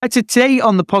Today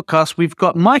on the podcast, we've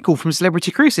got Michael from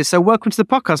Celebrity Cruises. So welcome to the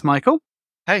podcast, Michael.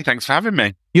 Hey, thanks for having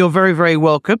me. You're very, very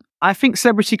welcome. I think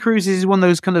Celebrity Cruises is one of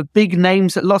those kind of big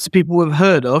names that lots of people have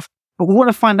heard of, but we want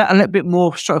to find out a little bit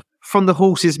more from the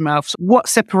horse's mouth. What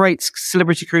separates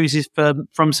Celebrity Cruises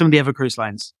from some of the other cruise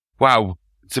lines? Wow,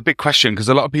 it's a big question because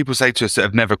a lot of people say to us that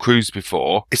have never cruised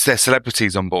before, it's their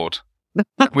celebrities on board.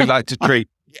 We like to treat,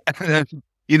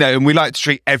 and we like to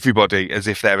treat everybody as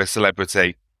if they're a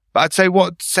celebrity. But I'd say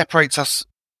what separates us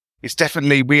is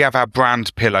definitely we have our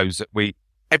brand pillows that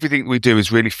everything we do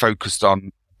is really focused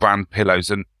on brand pillows.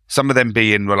 And some of them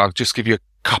being, well, I'll just give you a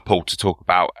couple to talk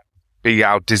about, be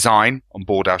our design on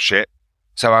board our ship.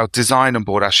 So our design on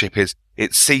board our ship it's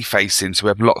sea facing. So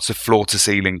we have lots of floor to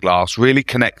ceiling glass, really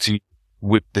connecting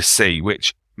with the sea,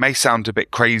 which may sound a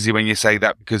bit crazy when you say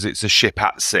that because it's a ship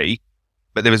at sea,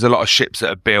 but there is a lot of ships that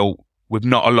are built with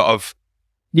not a lot of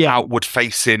outward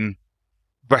facing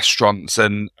restaurants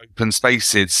and open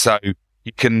spaces. So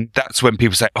that's when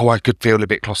people say, oh, I could feel a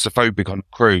bit claustrophobic on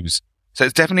a cruise. So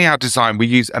it's definitely our design. We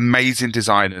use amazing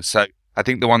designers. So I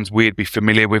think the ones we'd be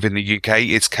familiar with in the UK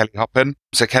is Kelly Hoppen.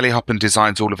 So Kelly Hoppen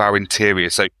designs all of our interior.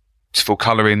 So beautiful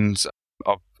colourings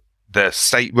of the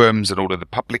staterooms and all of the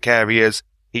public areas,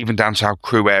 even down to our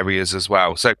crew areas as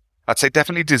well. So I'd say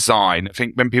definitely design. I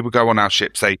think when people go on our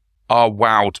ships, they are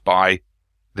wowed by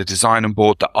the design on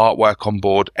board, the artwork on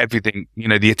board, everything,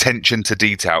 the attention to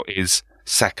detail is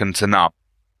second to none.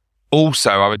 Also,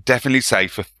 I would definitely say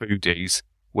for foodies,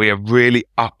 we are really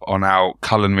up on our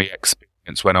culinary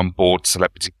experience when on board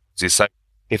Celebrity Cruises. So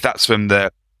if that's from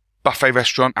the buffet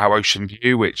restaurant, our Ocean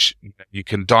View, which you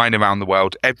can dine around the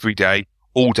world every day,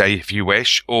 all day if you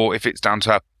wish, or if it's down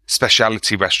to our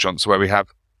specialty restaurants where we have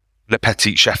Le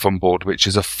Petit Chef on board, which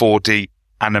is a 4D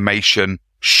animation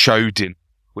show dinner,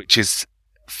 which is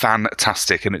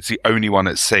fantastic, and it's the only one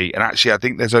at sea. And actually, I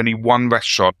think there's only one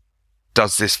restaurant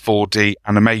does this 4D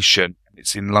animation.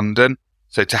 It's in London.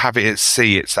 So to have it at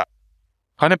sea, it's that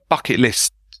kind of bucket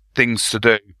list things to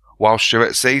do whilst you're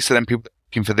at sea. So then people are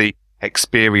looking for the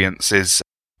experiences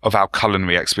of our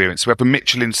culinary experience. We have a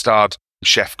Michelin-starred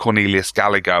chef, Cornelius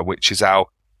Gallagher, which is our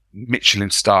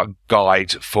Michelin-starred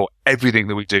guide for everything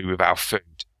that we do with our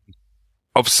food.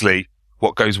 Obviously,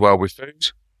 what goes well with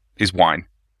food is wine.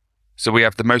 So we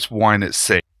have the most wine at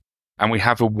sea, and we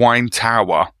have a wine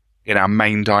tower in our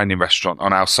main dining restaurant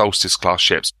on our Solstice class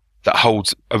ships that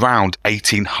holds around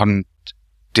 1,800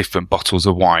 different bottles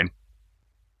of wine.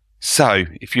 So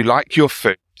if you like your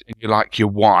food and you like your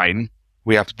wine,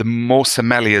 we have the more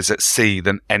sommeliers at sea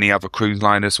than any other cruise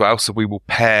line as well. So we will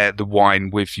pair the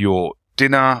wine with your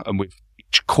dinner and with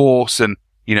each course. And,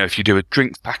 if you do a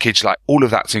drinks package, like all of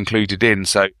that's included in.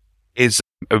 So it's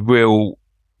a real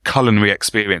culinary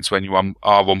experience when you are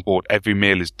on board. Every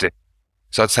meal is different.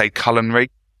 So I'd say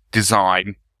culinary,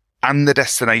 design, and the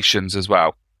destinations as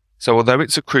well. So although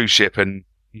it's a cruise ship and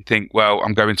you think, well,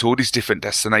 I'm going to all these different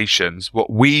destinations,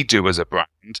 what we do as a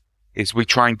brand is we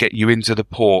try and get you into the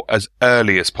port as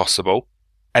early as possible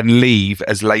and leave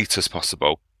as late as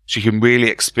possible, so you can really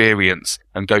experience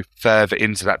and go further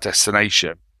into that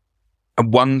destination.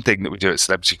 And one thing that we do at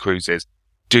Celebrity Cruises,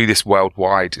 do this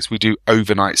worldwide, is we do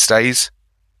overnight stays.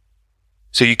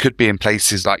 So you could be in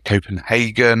places like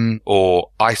Copenhagen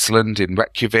or Iceland in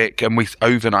Reykjavik, and we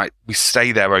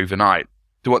stay there overnight.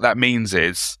 So what that means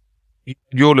is,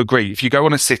 you'll agree, if you go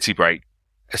on a city break,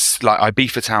 it's like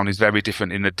Ibiza town is very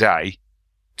different in the day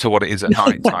to what it is at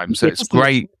night time. So it's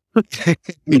great.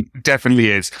 It definitely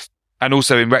is. And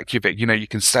also in Reykjavik, you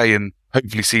can stay and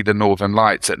hopefully see the Northern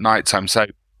Lights at night time. So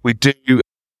we do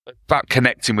about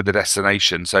connecting with the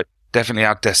destination. So definitely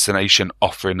our destination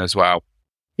offering as well.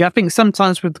 Yeah, I think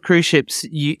sometimes with the cruise ships,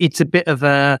 it's a bit of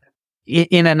a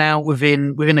in and out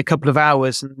within a couple of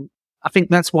hours. And I think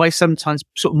that's why sometimes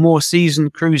sort of more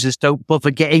seasoned cruisers don't bother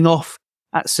getting off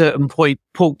at certain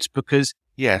ports because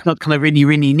it's not kind of really,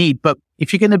 really need. But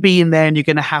if you're going to be in there and you're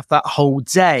going to have that whole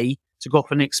day to go off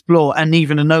and explore, and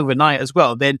even an overnight as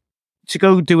well, then to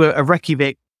go do a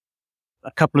Reykjavik,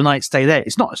 a couple of nights stay there,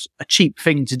 it's not a cheap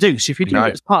thing to do. So if you're doing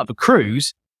it as part of a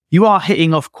cruise, you are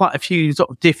hitting off quite a few sort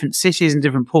of different cities and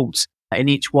different ports in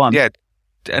each one. Yeah,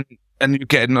 and you're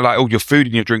getting like all your food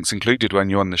and your drinks included when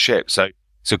you're on the ship. So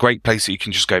it's a great place that you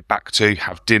can just go back to,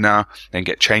 have dinner, then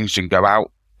get changed and go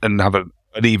out and have an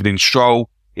evening stroll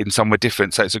in somewhere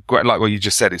different. So it's a great, like what you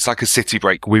just said, it's like a city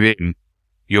break within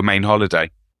your main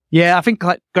holiday. Yeah, I think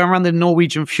like going around the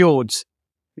Norwegian fjords,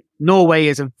 Norway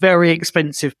is a very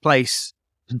expensive place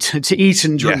to eat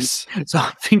and drink. Yes. So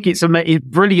I think it's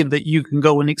brilliant that you can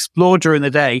go and explore during the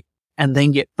day and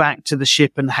then get back to the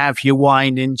ship and have your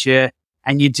wine and your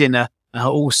dinner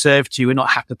all served to you and not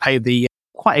have to pay the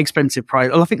quite expensive price.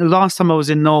 I think the last time I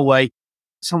was in Norway,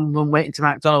 someone went into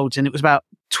McDonald's and it was about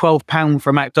 £12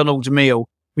 for a McDonald's meal,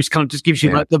 which kind of just gives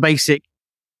you like the basic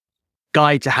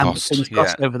guide to how much things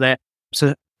cost over there.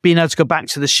 So being able to go back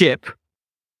to the ship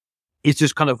is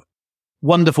just kind of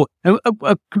wonderful. I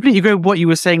completely agree with what you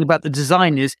were saying about the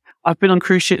design. Is I've been on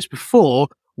cruise ships before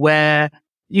where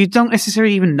you don't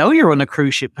necessarily even know you're on a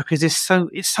cruise ship because it's so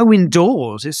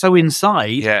indoors, it's so inside.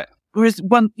 Yeah. Whereas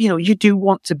you do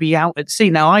want to be out at sea.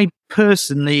 Now, I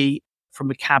personally,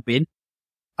 from a cabin,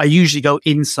 I usually go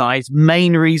inside.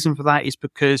 Main reason for that is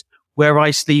because where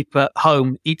I sleep at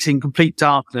home, it's in complete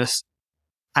darkness.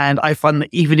 And I find that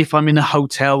even if I'm in a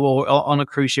hotel or on a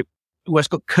cruise ship where it's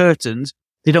got curtains,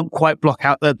 they don't quite block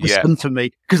out the sun for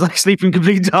me because I sleep in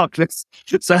complete darkness.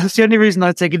 So that's the only reason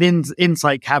I take an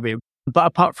inside cabin. But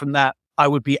apart from that, I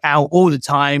would be out all the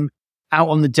time, out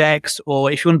on the decks,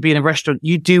 or if you want to be in a restaurant,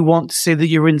 you do want to see that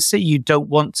you're in sea. You don't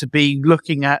want to be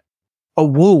looking at a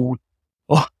wall.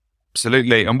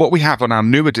 Absolutely. And what we have on our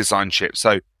newer design ship,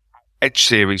 so Edge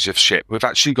series of ship, we've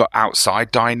actually got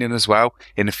outside dining as well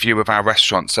in a few of our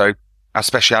restaurants. So our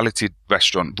speciality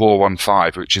restaurant, Raw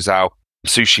 15, which is our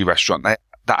sushi restaurant, that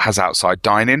has outside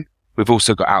dining. We've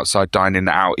also got outside dining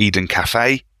at our Eden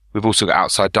Cafe. We've also got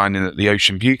outside dining at the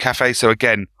Ocean View Cafe. So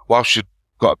again, whilst you've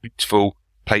got a beautiful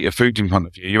plate of food in front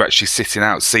of you, you're actually sitting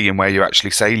out seeing where you're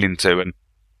actually sailing to and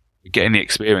getting the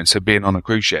experience of being on a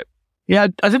cruise ship. Yeah,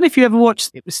 I don't know if you ever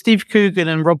watched it. Steve Coogan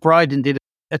and Rob Brydon did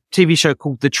a TV show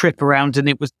called The Trip Around,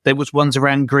 and there was ones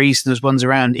around Greece and there was ones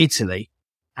around Italy.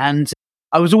 And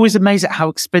I was always amazed at how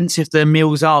expensive their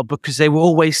meals are because they were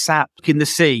always sat in the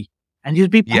sea. And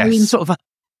you'd be paying sort of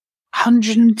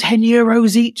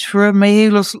 €110 each for a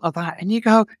meal or something like that. And you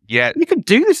go, you can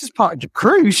do this as part of your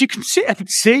cruise. You can sit at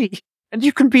sea and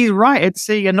you can be right at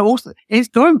sea. And also it's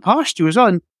going past you as well.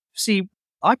 And see,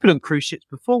 I've been on cruise ships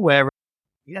before where,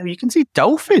 you can see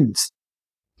dolphins.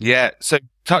 Yeah. So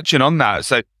touching on that.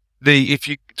 So if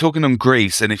you're talking on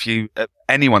Greece and if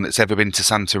anyone that's ever been to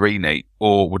Santorini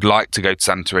or would like to go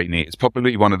to Santorini, it's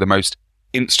probably one of the most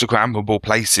Instagrammable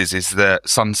places is the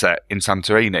sunset in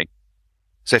Santorini.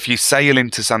 So if you sail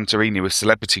into Santorini with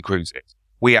Celebrity Cruises,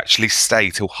 we actually stay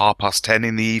till 10:30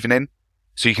 in the evening.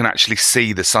 So you can actually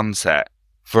see the sunset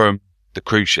from the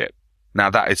cruise ship. Now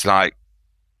that is like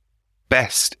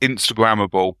best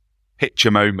Instagrammable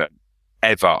picture moment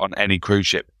ever on any cruise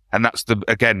ship. And that's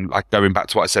again, like going back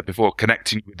to what I said before,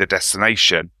 connecting with the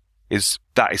destination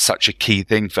that is such a key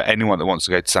thing for anyone that wants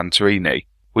to go to Santorini.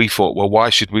 We thought, well, why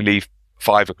should we leave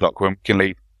 5 o'clock when we can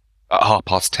leave at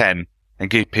 10:30 and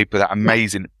give people that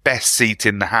amazing best seat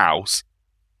in the house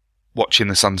watching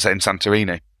the sunset in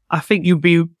Santorini? I think you'd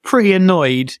be pretty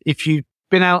annoyed if you've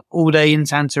been out all day in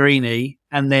Santorini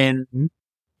and then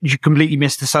you completely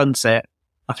missed the sunset.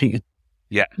 I think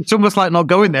it's almost like not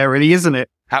going there really, isn't it?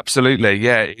 Absolutely.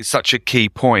 Yeah. It's such a key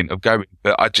point of going,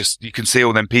 but you can see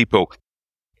all them people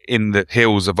in the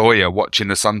hills of Oya watching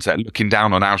the sunset, looking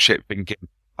down on our ship thinking,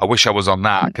 I wish I was on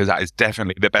that because that is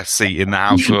definitely the best seat in the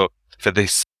house for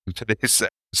this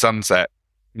sunset.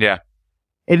 Yeah.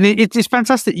 It's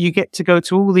fantastic. You get to go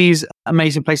to all these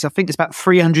amazing places. I think it's about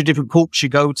 300 different ports you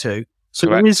go to. So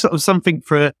Correct. There is sort of something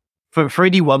for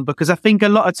anyone, because I think a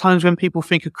lot of times when people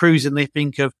think of cruising, they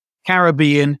think of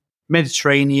Caribbean,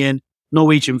 Mediterranean,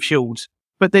 Norwegian fjords.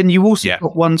 But then you also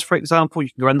got ones, for example, you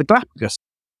can go around the Galapagos.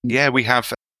 Yeah, we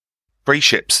have 3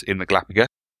 ships in the Galapagos.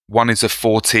 One is a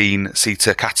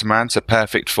 14-seater catamaran, so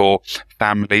perfect for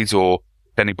families or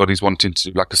if anybody's wanting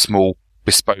to do like a small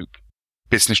bespoke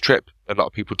business trip. A lot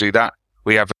of people do that.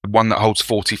 We have one that holds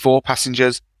 44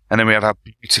 passengers, and then we have our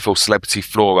beautiful Celebrity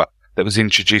Flora that was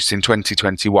introduced in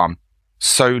 2021.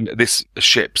 So this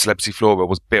ship, Celebrity Flora,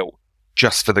 was built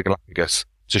just for the Galapagos,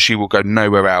 so she will go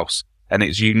nowhere else. And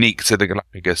it's unique to the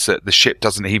Galapagos that the ship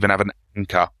doesn't even have an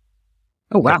anchor.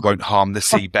 Oh, wow. That won't harm the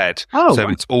seabed. So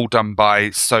it's all done by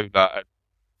solar.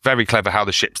 Very clever how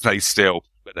the ship stays still,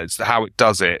 but that's how it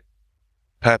does it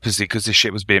purposely, because this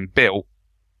ship was being built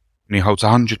and it holds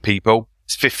 100 people.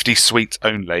 It's 50 suites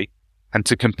only. And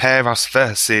to compare us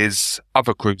versus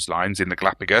other cruise lines in the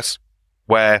Galapagos,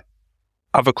 where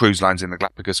other cruise lines in the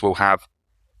Galapagos will have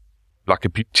like a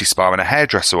beauty spa and a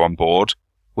hairdresser on board,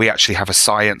 we actually have a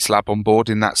science lab on board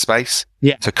in that space.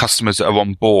 Yeah. So customers that are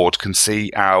on board can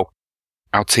see our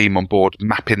team on board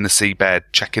mapping the seabed,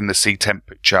 checking the sea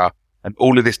temperature, and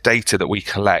all of this data that we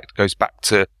collect goes back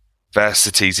to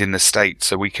Versities in the States,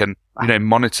 so we can,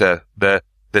 monitor the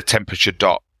temperature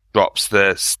drops,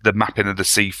 the mapping of the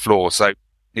sea floor. So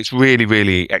it's really,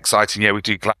 really exciting. Yeah, we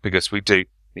do Galapagos, we do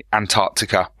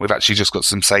Antarctica. We've actually just got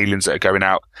some sailings that are going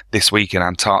out this week in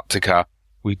Antarctica,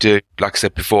 We do, like I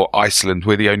said before, Iceland.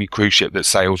 We're the only cruise ship that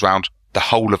sails around the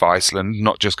whole of Iceland,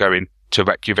 not just going to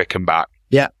Reykjavik and back.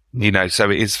 Yeah. So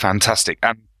it is fantastic.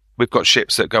 And we've got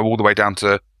ships that go all the way down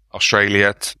to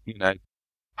Australia,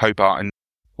 Hobart, and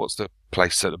what's the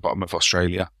place at the bottom of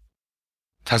Australia?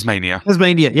 Tasmania,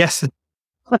 yes.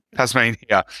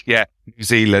 Tasmania, yeah, New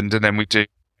Zealand, and then we do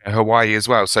Hawaii as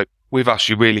well. So with us,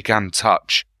 you really can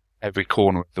touch every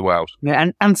corner of the world.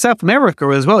 Yeah, and South America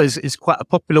as well is quite a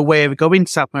popular way of going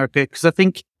to South America, because I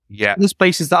think there's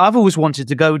places that I've always wanted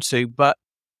to go to, but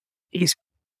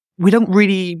we don't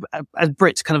really, as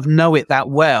Brits, kind of know it that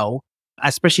well,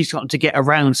 especially to get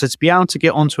around. So to be able to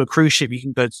get onto a cruise ship, you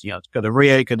can go to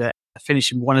Rio, go to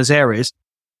finish in Buenos Aires,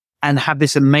 and have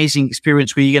this amazing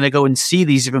experience where you're going to go and see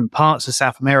these different parts of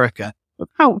South America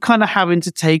without kind of having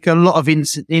to take a lot of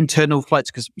internal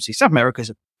flights, because South America is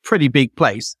a pretty big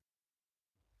place.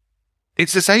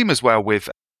 It's the same as well with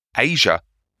Asia.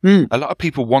 A lot of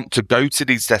people want to go to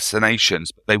these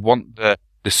destinations, but they want the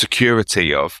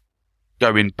security of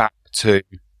going back to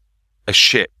a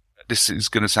ship. This is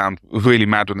going to sound really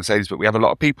mad when I say this, but we have a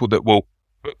lot of people that will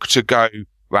book to go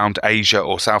around Asia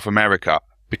or South America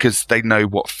because they know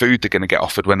what food they're going to get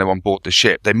offered when they're on board the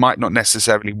ship. They might not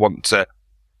necessarily want to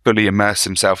fully immerse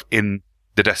themselves in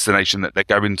the destination that they're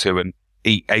going to and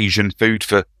eat Asian food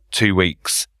for 2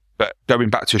 weeks. But going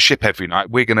back to a ship every night,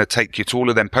 we're going to take you to all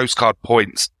of them postcard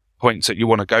points that you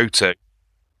want to go to.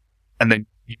 And then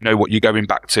you know what you're going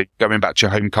back to your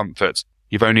home comforts.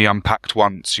 You've only unpacked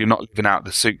once. You're not living out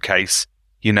the suitcase.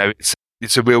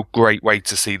 It's a real great way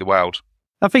to see the world.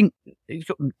 I think you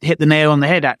hit the nail on the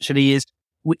head, actually, is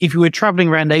if you were traveling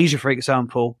around Asia, for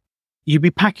example, you'd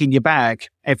be packing your bag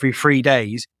every 3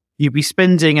 days. You'd be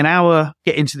spending an hour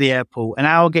getting to the airport, an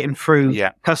hour getting through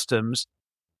customs.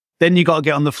 Then you got to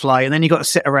get on the flight, and then you got to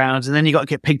sit around, and then you got to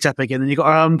get picked up again, and you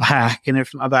got to unpack and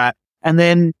everything like that. And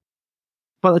then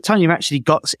by the time you've actually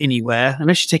got anywhere,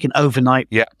 unless you're taking overnight,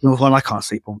 well, I can't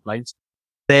sleep on planes,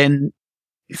 then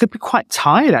you could be quite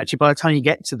tired actually by the time you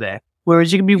get to there.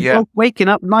 Whereas you can be waking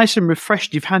up nice and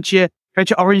refreshed. You've had your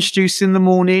orange juice in the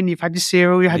morning, you've had your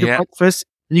cereal, you had your breakfast,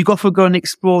 and you got to go and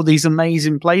explore these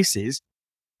amazing places.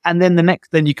 And then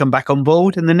then you come back on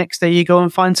board, and the next day you go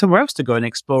and find somewhere else to go and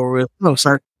explore.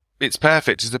 So it's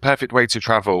perfect. It's the perfect way to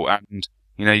travel, and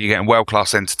you're getting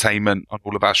world-class entertainment on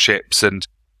all of our ships, and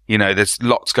there's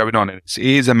lots going on. It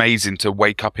is amazing to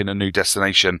wake up in a new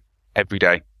destination every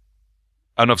day.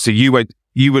 And obviously,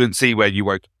 you wouldn't see where you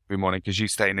woke up every morning because you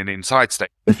stay in an inside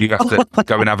stateroom. You have to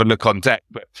go and have a look on deck.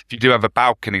 But if you do have a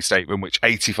balcony stateroom, which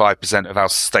 85% of our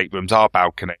staterooms are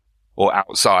balcony or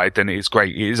outside, then it is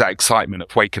great. It is that excitement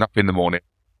of waking up in the morning,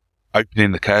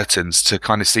 opening the curtains to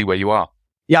kind of see where you are.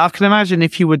 Yeah, I can imagine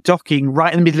if you were docking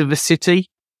right in the middle of the city.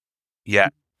 Yeah.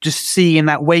 Just seeing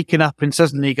that, waking up and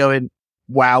suddenly going,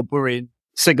 wow, we're in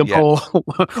Singapore.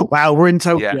 Yeah. Wow, we're in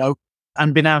Tokyo. Yeah.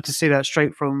 And being able to see that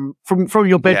straight from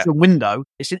your bedroom window.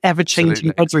 It's an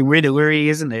ever-changing bedroom, really,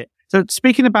 isn't it? So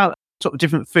speaking about sort of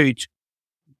different foods,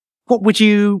 where's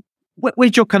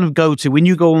your kind of go-to when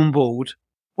you go on board?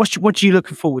 What are you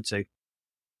looking forward to?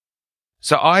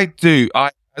 So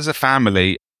as a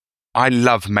family, I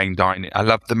love main dining. I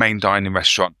love the main dining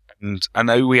restaurant. And I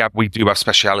know we do have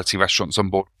specialty restaurants on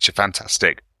board, which are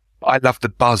fantastic. But I love the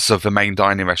buzz of the main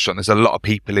dining restaurant. There's a lot of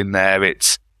people in there.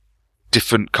 It's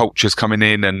different cultures coming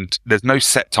in, and there's no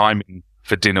set timing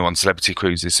for dinner on Celebrity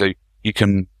Cruises. So you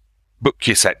can book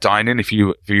your set dining if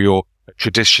you're a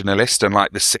traditionalist and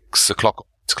like the 6 o'clock or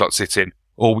 8 o'clock sit-in,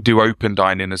 or we do open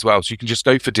dining as well. So you can just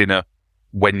go for dinner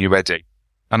when you're ready.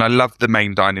 And I love the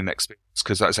main dining experience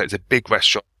because, like I say, it's a big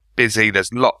restaurant, busy.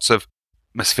 There's lots of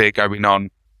atmosphere going on,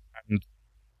 and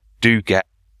do get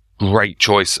great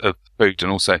choice of food,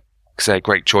 and also, like I say,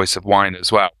 great choice of wine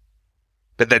as well.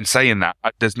 But then saying that,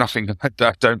 there's nothing that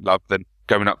I don't love than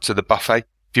going up to the buffet.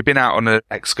 If you've been out on an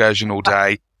excursion all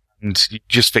day and you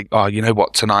just think, oh, you know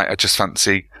what, tonight I just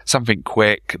fancy something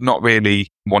quick, not really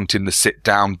wanting the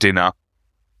sit-down dinner.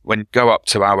 When you go up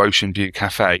to our Ocean View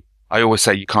Cafe, I always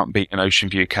say you can't beat an Ocean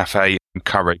View Cafe in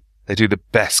curry. They do the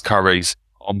best curries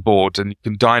on board, and you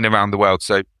can dine around the world.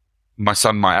 So my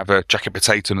son might have a jacket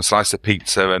potato and a slice of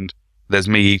pizza, and there's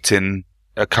me eating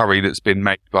a curry that's been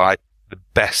made by the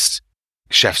best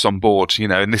chefs on board,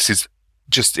 and this is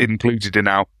just included in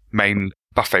our main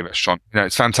buffet restaurant.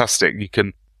 It's fantastic. You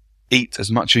can eat as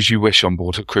much as you wish on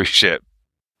board a cruise ship.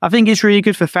 I think it's really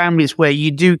good for families where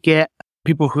you do get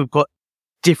people who've got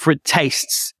different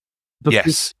tastes.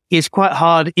 Yes. It's quite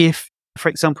hard if, for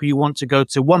example, you want to go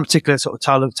to one particular sort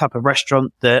of type of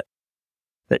restaurant that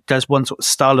does one sort of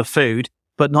style of food,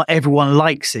 but not everyone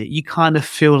likes it. You kind of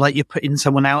feel like you're putting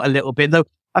someone out a little bit, though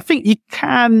I think you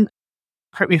can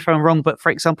correct me if I'm wrong, but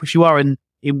for example, if you are in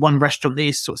one restaurant that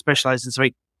is sort of specialized in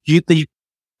something,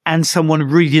 and someone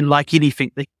really didn't like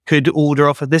anything, they could order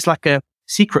off of this, like a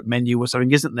secret menu or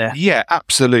something, isn't there? Yeah,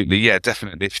 absolutely. Yeah,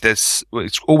 definitely. It's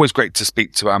always great to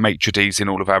speak to our maitre d's in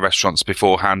all of our restaurants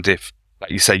beforehand. If, like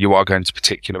you say, you are going to a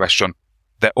particular restaurant,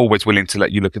 they're always willing to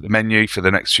let you look at the menu for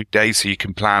the next few days so you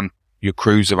can plan your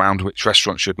cruise around which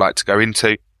restaurants you'd like to go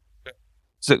into.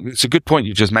 So it's a good point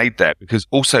you've just made there, because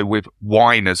also with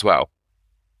wine as well.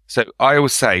 So I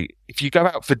always say, if you go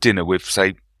out for dinner with,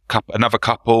 say, another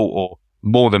couple or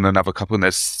more than another couple, and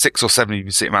there's 6 or 7 of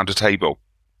you sitting around a table,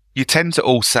 you tend to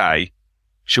all say,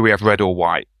 should we have red or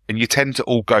white? And you tend to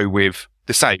all go with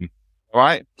the same, all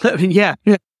right? Yeah.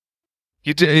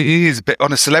 It is a bit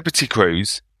on a celebrity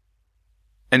cruise.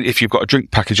 And if you've got a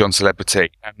drink package on Celebrity,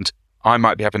 and I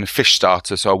might be having a fish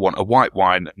starter, so I want a white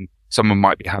wine, and someone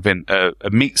might be having a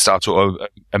meat starter or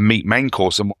a meat main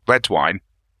course and red wine.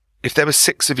 If there were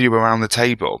 6 of you around the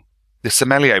table, the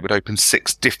sommelier would open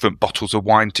 6 different bottles of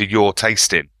wine to your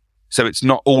tasting. So it's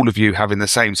not all of you having the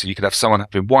same. So you could have someone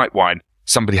having white wine,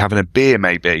 somebody having a beer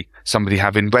maybe, somebody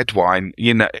having red wine,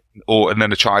 and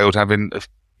then a child having,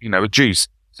 a juice.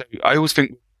 So I always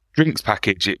think drinks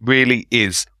package, it really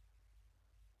is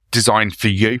designed for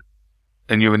you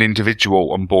and you're an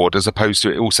individual on board, as opposed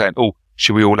to it all saying, oh,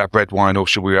 should we all have red wine or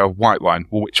should we have white wine?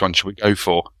 Well, which one should we go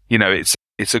for?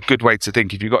 It's a good way to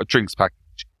think. If you've got a drinks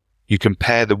package, you can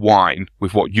pair the wine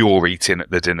with what you're eating at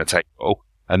the dinner table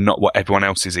and not what everyone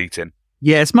else is eating.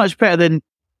 Yeah, it's much better than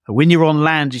when you're on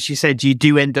land, as you said, you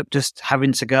do end up just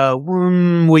having to go,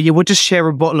 we'll just share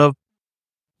a bottle of,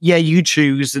 you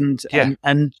choose.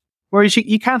 And whereas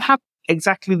you can't have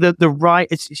exactly the right,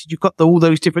 you've got all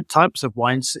those different types of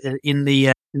wines in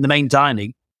the main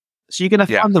dining. So you're going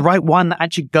to find the right one that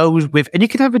actually goes with, and you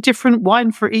can have a different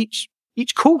wine for each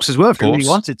course as well if you really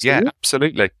wanted to. Yeah,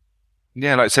 absolutely.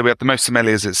 Yeah, like I say, we have the most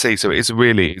sommeliers at sea, so it's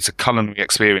a culinary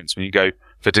experience when you go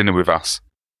for dinner with us.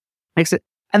 Excellent.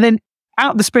 And then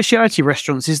out of the specialty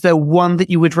restaurants, is there one that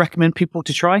you would recommend people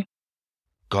to try?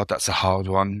 God, that's a hard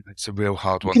one. It's a real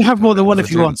hard one. You can have more than one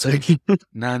if you want to.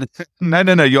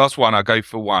 No. You ask one, I'll go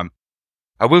for one.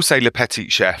 I will say Le Petit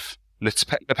Chef. Le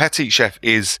Petit Chef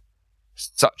is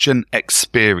such an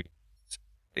experience.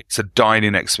 It's a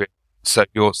dining experience. So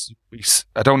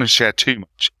I don't want to share too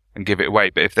much and give it away,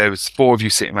 but if there was 4 of you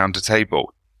sitting around a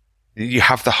table, you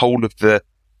have the whole of the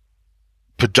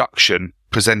production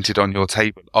presented on your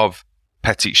table of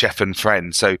Petit Chef and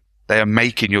Friends. So they are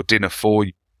making your dinner for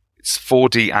you. It's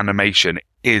 4D animation. It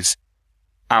is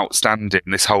outstanding,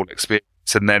 this whole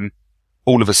experience. And then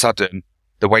all of a sudden,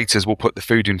 the waiters will put the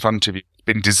food in front of you. It's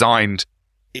been designed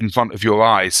in front of your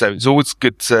eyes. So it's always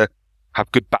good to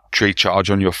have good battery charge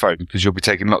on your phone, because you'll be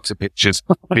taking lots of pictures,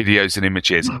 videos and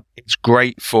images. It's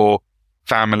great for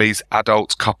families,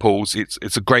 adults, couples.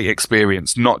 It's a great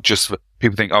experience, not just for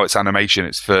people think, oh, it's animation.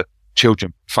 It's for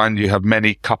children. Find you have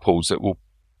many couples that will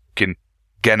can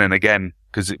again and again,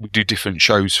 because we do different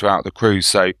shows throughout the cruise.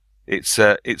 So it's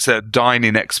a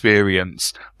dining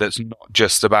experience that's not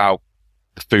just about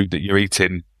the food that you're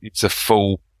eating. It's a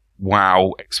full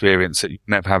wow experience that you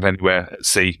never have anywhere at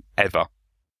sea ever.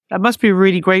 That must be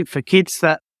really great for kids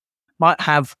that might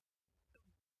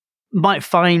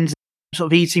find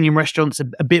sort of eating in restaurants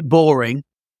a bit boring,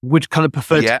 would kind of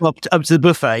prefer to go up to the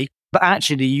buffet. But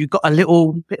actually, you've got a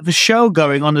little bit of a show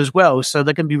going on as well. So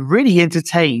they're going to be really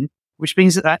entertained, which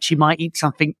means that they actually might eat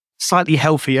something slightly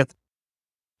healthier.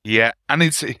 Yeah. And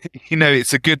it's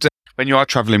a good, when you are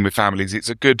traveling with families, it's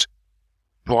a good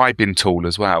bribing tool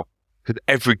as well. Because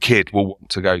every kid will want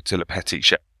to go to Le Petit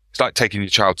Chef. It's like taking your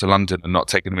child to London and not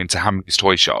taking them into Hamley's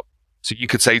toy shop. So you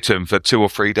could say to them for 2 or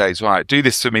 3 days, right, do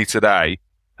this for me today.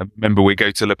 And remember, we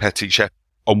go to Le Petit Chef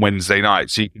on Wednesday night.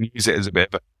 So you can use it as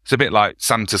it's a bit like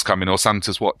Santa's coming or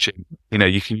Santa's watching.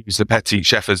 You can use Le Petit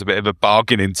Chef as a bit of a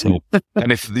bargaining tool.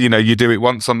 And if, you do it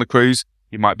once on the cruise,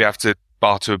 you might be able to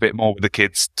barter a bit more with the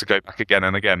kids to go back again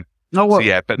and again.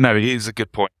 But no, it is a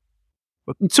good point.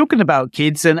 Talking about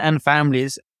kids and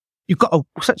families, you've got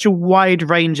such a wide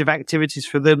range of activities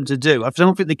for them to do. I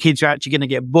don't think the kids are actually going to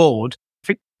get bored. I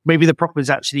think maybe the problem is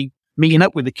actually meeting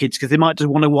up with the kids, because they might just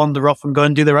want to wander off and go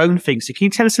and do their own thing. So can you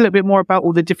tell us a little bit more about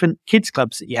all the different kids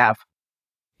clubs that you have?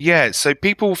 Yeah, so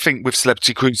people think with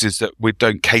Celebrity Cruises that we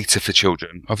don't cater for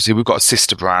children. Obviously, we've got a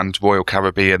sister brand, Royal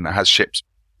Caribbean, that has ships,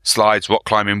 slides, rock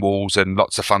climbing walls, and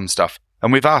lots of fun stuff.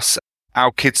 And with us,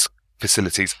 our kids'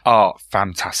 facilities are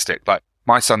fantastic. Like,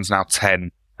 my son's now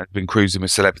 10. I've been cruising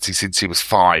with Celebrity since he was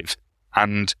 5.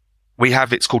 And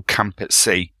it's called Camp at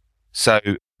Sea. So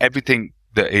everything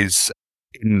that is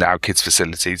in our kids'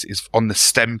 facilities is on the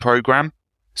STEM program.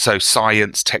 So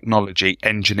science, technology,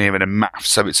 engineering and maths.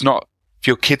 So it's not, if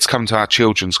your kids come to our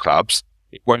children's clubs,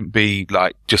 it won't be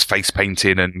like just face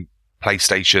painting and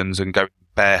PlayStations and going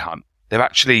bear hunt. They're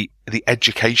actually, the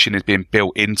education is being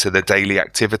built into the daily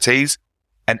activities,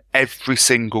 and every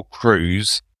single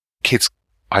cruise kids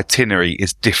itinerary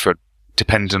is different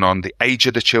depending on the age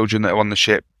of the children that are on the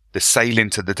ship, the sailing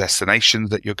to the destinations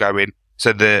that you're going.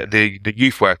 So the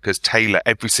youth workers tailor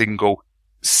every single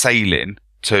sailing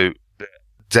to the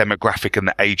demographic and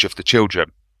the age of the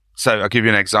children. So I'll give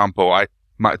you an example.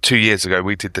 2 years ago,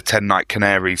 we did the 10-night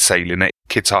Canaries sailing at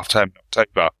Kids Half Term in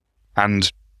October.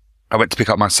 And I went to pick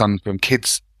up my son from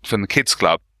the kids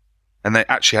club, and they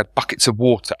actually had buckets of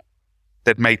water.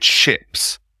 They'd made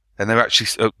ships, and they were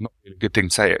actually, not a good thing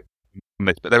to say it,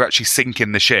 but they were actually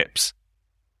sinking the ships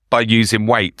by using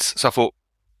weights. So I thought,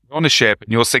 you're on a ship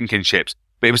and you're sinking ships,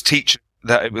 but it was teaching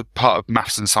that it was part of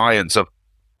maths and science of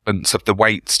the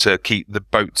weights to keep the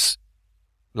boats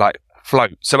like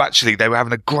afloat. So actually they were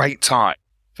having a great time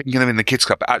thinking of them in the kids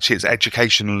club, but actually it's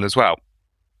educational as well.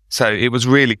 So it was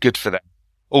really good for them.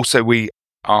 Also, we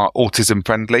are autism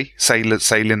friendly,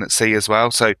 sailing at sea as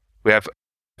well. So we have,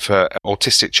 for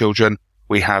autistic children,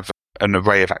 we have an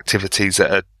array of activities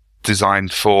that are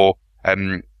designed for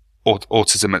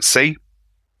autism at sea.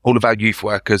 All of our youth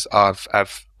workers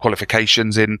have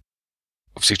qualifications in,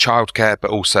 obviously, childcare,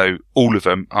 but also all of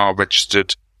them are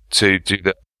registered to do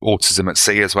the autism at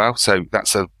sea as well. So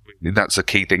that's a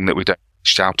key thing that we don't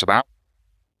shout about.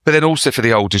 But then also for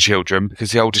the older children,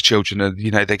 because the older children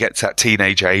are, they get to that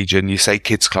teenage age and you say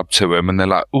kids club to them and they're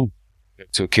like, oh, go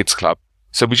to a kids club.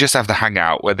 So we just have the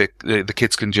hangout where the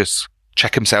kids can just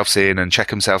check themselves in and check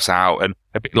themselves out. And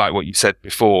a bit like what you said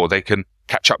before, they can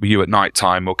catch up with you at night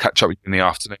time or catch up with you in the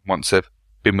afternoon once they've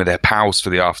been with their pals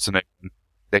for the afternoon.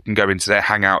 They can go into their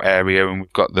hangout area, and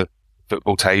we've got the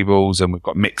football tables and we've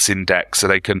got mixing decks so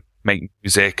they can make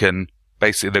music, and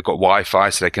basically they've got Wi-Fi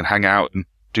so they can hang out and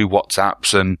do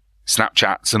WhatsApps and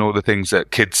Snapchats and all the things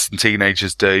that kids and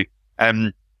teenagers do.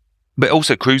 But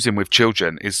also cruising with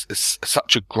children is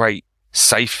such a great,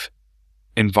 safe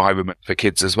environment for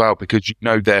kids as well, because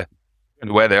they're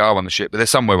where they are on the ship, but they're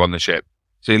somewhere on the ship.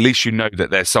 So at least that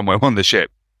they're somewhere on the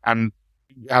ship. And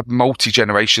you have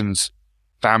multi-generations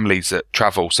families that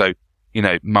travel. So,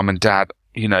 mum and dad,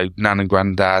 nan and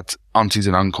granddad, aunties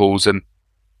and uncles, and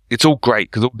it's all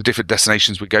great because all the different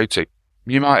destinations we go to.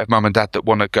 You might have mum and dad that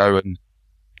want to go and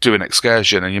do an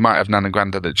excursion, and you might have nan and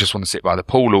granddad that just want to sit by the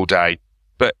pool all day.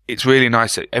 But it's really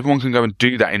nice that everyone can go and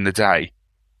do that in the day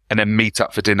and then meet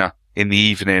up for dinner in the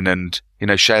evening and,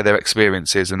 share their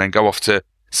experiences and then go off to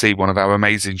see one of our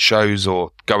amazing shows or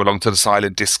go along to the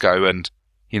silent disco. And,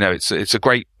 it's a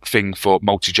great thing for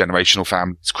multi-generational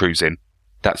families cruising.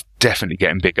 That's definitely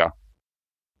getting bigger.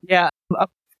 Yeah.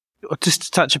 Just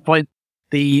to touch upon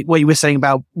what you were saying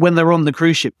about when they're on the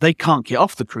cruise ship, they can't get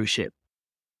off the cruise ship.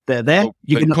 They're there.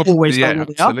 You're going to always know where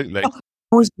they are. Absolutely.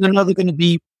 Always going to know they're going to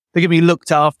be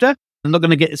looked after. They're not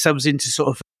going to get themselves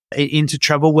into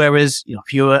trouble. Whereas,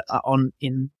 if you were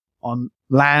on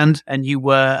land and you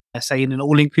were, say, in an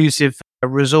all-inclusive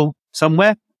resort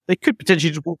somewhere, they could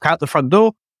potentially just walk out the front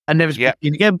door and never speak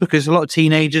in again, because a lot of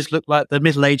teenagers look like the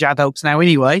middle-aged adults now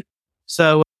anyway.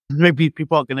 So maybe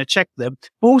people aren't going to check them.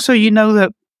 But also,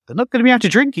 that they're not going to be able to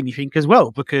drink anything as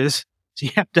well, because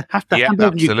you have to hand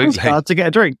over your cruise card to get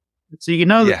a drink. So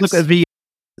that look at the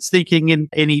sneaking in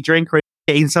any drink or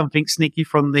getting something sneaky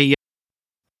from the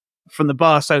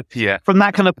bar. So from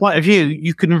that kind of point of view,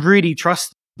 you can really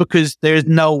trust, because there is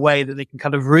no way that they can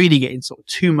kind of really get in sort of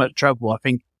too much trouble, I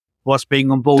think, whilst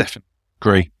being on board. Definitely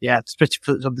agree. Yeah, especially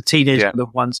for the teenage kind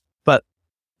of ones. But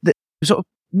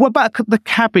what about the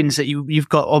cabins that you've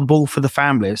got on board for the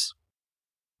families?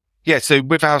 Yeah, so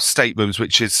with our staterooms,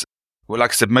 which is, well,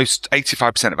 like I said,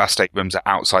 85% of our staterooms are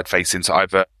outside facing, so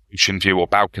either ocean view or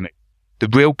balcony. The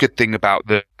real good thing about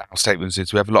our staterooms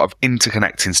is we have a lot of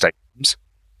interconnecting staterooms.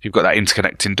 You've got that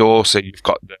interconnecting door, so you've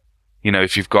got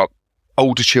if you've got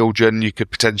older children, you could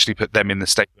potentially put them in the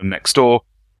stateroom next door.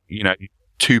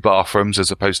 2 bathrooms as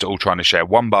opposed to all trying to share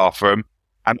 1 bathroom.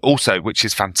 And also, which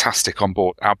is fantastic on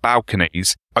board, our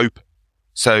balconies open.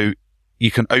 So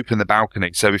you can open the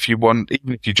balcony. So if you want,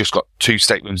 even if you just got 2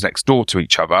 staterooms next door to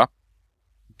each other,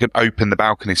 you can open the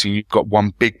balcony. So you've got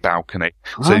 1 big balcony.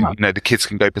 Oh. So, the kids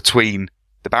can go between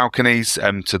the balconies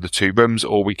to the 2 rooms,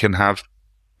 or we can have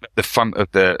the front of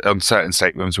on certain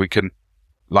staterooms, we can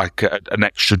like an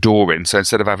extra door in. So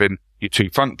instead of having your 2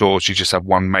 front doors, you just have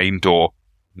 1 main door.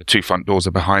 The 2 front doors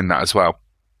are behind that as well.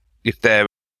 If they're,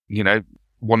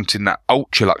 wanting that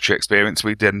ultra luxury experience,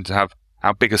 we then have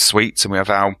our bigger suites, and we have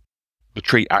our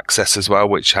retreat access as well,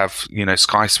 which have,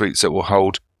 sky suites that will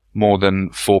hold more than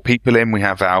 4 people in. We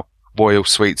have our royal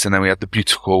suites, and then we have the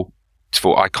beautiful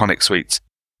iconic suites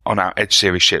on our Edge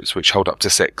series ships, which hold up to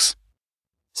 6.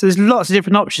 So there's lots of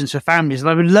different options for families, and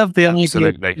I would love the idea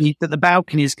Absolutely. that the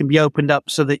balconies can be opened up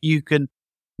so that you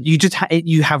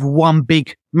have one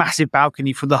big, massive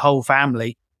balcony for the whole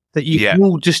family that you can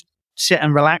all just sit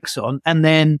and relax on. And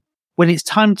then when it's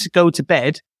time to go to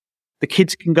bed, the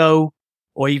kids can go,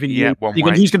 or even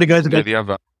who's going to go to bed? The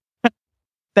other.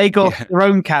 They go off their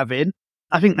own cabin.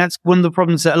 I think that's one of the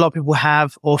problems that a lot of people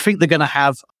have, or think they're going to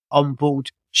have on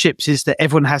board ships, is that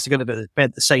everyone has to go to bed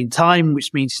at the same time,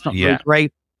 which means it's not very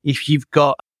great if you've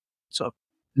got sort of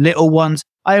little ones.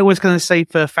 I always going to say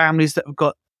for families that have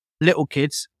got little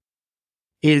kids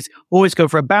is always go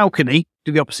for a balcony.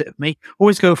 Do the opposite of me.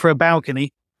 Always go for a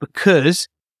balcony, because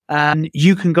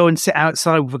you can go and sit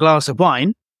outside with a glass of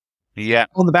wine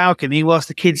on the balcony whilst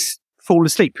the kids fall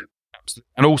asleep.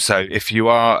 And also, if you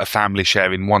are a family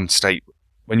sharing one state,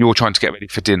 when you're trying to get ready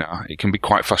for dinner, it can be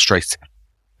quite frustrating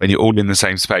when you're all in the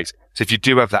same space. So if you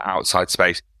do have that outside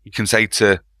space, you can say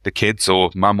to the kids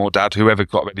or mum or dad, whoever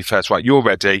got ready first, right, you're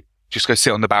ready, just go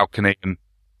sit on the balcony and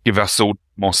give us all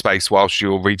more space whilst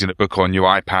you're reading a book on your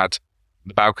iPad,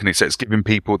 the balcony. So it's giving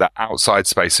people that outside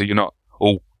space, so you're not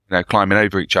all climbing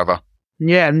over each other.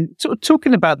 Yeah, and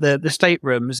talking about the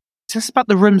staterooms, just about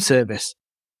the room service.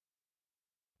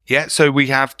 Yeah, so we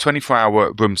have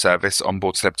 24-hour room service on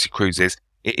board Celebrity Cruises.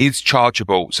 It is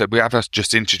chargeable. So we have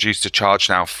just introduced a charge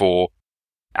now for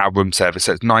our room service.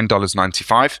 So it's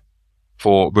 $9.95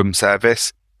 for room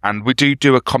service. And we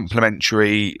do a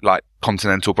complimentary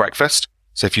continental breakfast.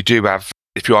 So if you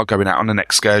are going out on an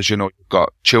excursion, or you've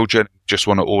got children, just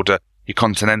want to order your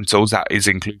continentals, that is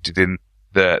included in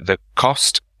the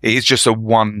cost. It is just a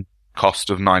one cost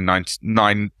of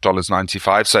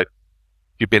 $9.95. So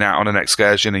you've been out on an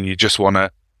excursion and you just want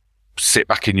to sit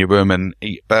back in your room and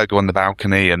eat a burger on the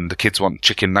balcony, and the kids want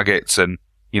chicken nuggets, and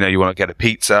you want to get a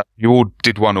pizza. You all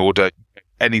did one order.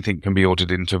 Anything can be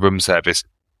ordered into room service.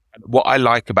 What I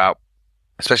like about,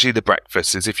 especially the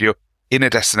breakfast, is if you're in a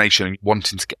destination and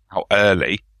wanting to get out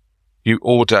early, you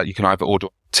can either order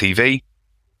TV, you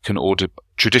can order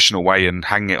traditional way and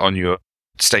hang it on your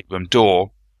stateroom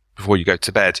door before you go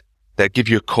to bed. They'll give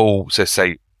you a call. So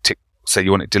say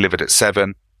you want it delivered at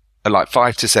 7, at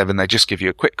 5 to 7, they just give you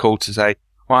a quick call to say,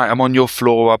 right, I'm on your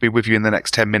floor, I'll be with you in the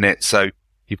next 10 minutes. So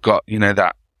you've got,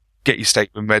 that, get your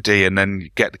stateroom ready, and then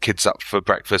get the kids up for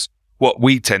breakfast. What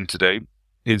we tend to do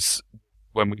is,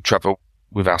 when we travel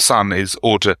with our son, is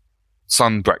order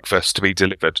son breakfast to be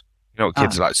delivered. You know what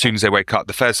kids are like? As soon as they wake up,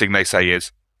 the first thing they say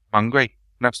is, I'm hungry.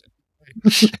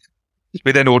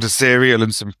 We then order cereal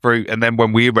and some fruit, and then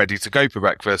when we're ready to go for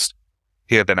breakfast,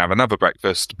 he'll then have another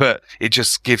breakfast. But it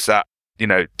just gives that,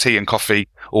 tea and coffee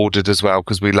ordered as well,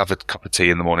 because we love a cup of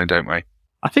tea in the morning, don't we?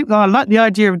 I think I like the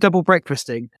idea of double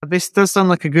breakfasting. This does sound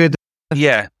like a good...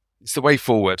 Yeah, it's the way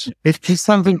forward. It's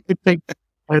something good thing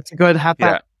to go and have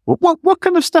that. What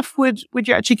kind of stuff would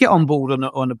you actually get on board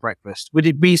on a breakfast? Would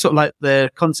it be sort of like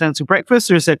the continental breakfast,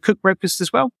 or is there cooked breakfast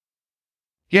as well?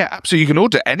 Yeah, absolutely. You can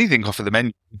order anything off of the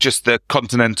menu. Just the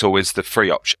continental is the free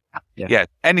option. Yeah,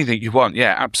 anything you want.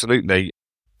 Yeah, absolutely.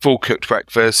 Full cooked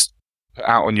breakfast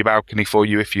out on your balcony for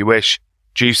you if you wish.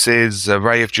 Juices,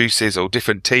 array of juices, or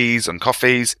different teas and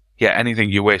coffees. Yeah, anything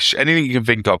you wish. Anything you can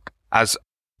think of as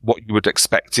what you would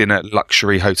expect in a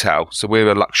luxury hotel. So we're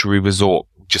a luxury resort,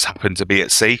 just happen to be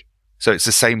at sea. So it's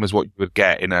the same as what you would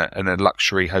get in a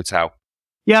luxury hotel.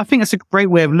 Yeah, I think that's a great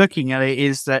way of looking at it,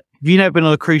 is that if you've never been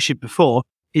on a cruise ship before,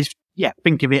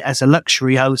 think of it as a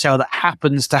luxury hotel that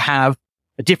happens to have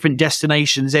different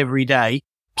destinations every day.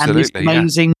 Absolutely, and this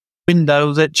amazing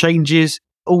window that changes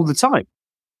all the time.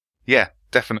 Yeah,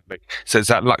 definitely. So it's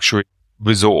that luxury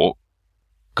resort,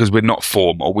 because we're not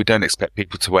formal. We don't expect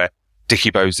people to wear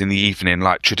dicky bows in the evening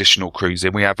like traditional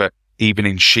cruising. We have a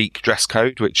evening chic dress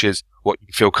code, which is what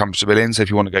you feel comfortable in. So if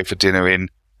you want to go for dinner in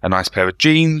a nice pair of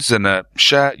jeans and a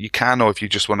shirt, you can. Or if you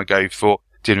just want to go for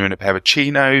dinner in a pair of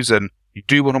chinos and you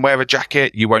do want to wear a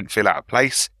jacket, you won't feel out of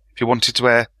place. If you wanted to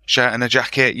wear a shirt and a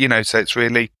jacket,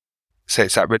 so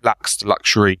it's that relaxed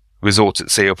luxury resort at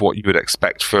sea of what you would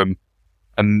expect from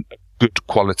a good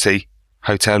quality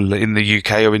hotel in the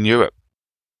UK or in Europe.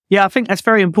 Yeah, I think that's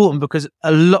very important, because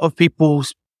a lot of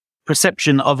people's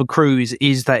perception of a cruise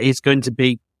is that it's going to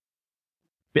be a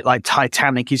bit like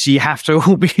Titanic, is you have to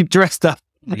all be dressed up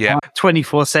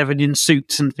 24/7 in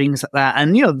suits and things like that.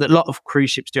 And, a lot of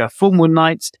cruise ships do have formal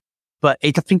nights, but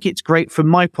I think it's great from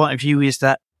my point of view is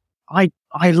that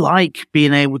I like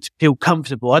being able to feel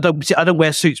comfortable. I don't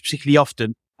wear suits particularly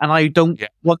often, and I don't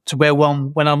want to wear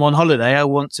one when I'm on holiday. I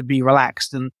want to be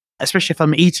relaxed and especially if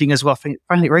I'm eating as well, I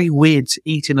find it very weird to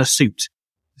eat in a suit.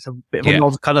 It's a bit of an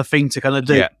odd kind of thing to kind of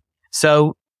do. Yeah.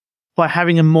 So by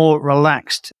having a more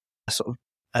relaxed sort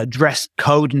of dress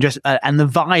code and and the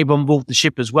vibe on board the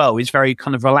ship as well is very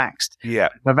kind of relaxed. Yeah.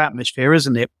 Of atmosphere,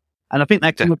 isn't it? And I think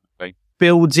that kind of Definitely.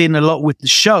 builds in a lot with the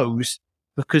shows,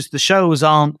 because the shows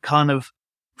aren't kind of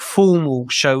formal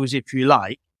shows, if you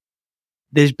like.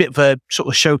 There's a bit of a sort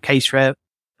of showcase for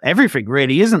everything,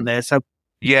 really, isn't there? So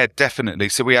yeah, definitely.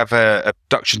 So we have a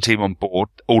production team on board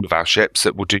all of our ships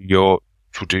that will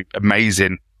do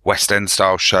amazing West End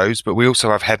style shows, but we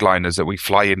also have headliners that we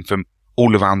fly in from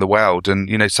all around the world. And,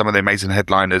 you know, some of the amazing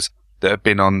headliners that have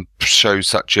been on shows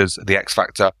such as The X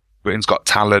Factor, Britain's Got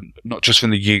Talent, not just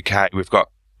from the UK. We've got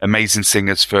amazing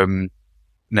singers from, you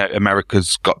know,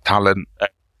 America's Got Talent.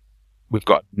 We've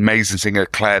got amazing singer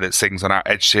Claire that sings on our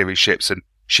Edge series ships, and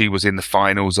she was in the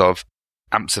finals of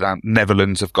Amsterdam.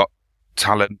 Netherlands have got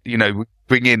talent. You know, we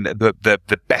bring in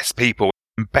the best people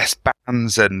and best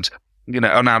bands, and, you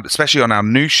know, especially on our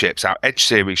new ships, our Edge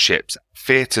series ships,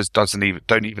 theatres don't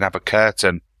even have a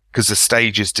curtain, because the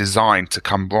stage is designed to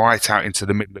come right out into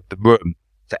the middle of the room.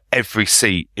 So every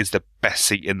seat is the best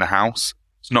seat in the house.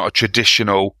 It's not a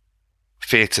traditional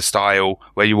theatre style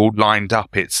where you're all lined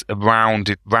up. It's a round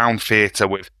theatre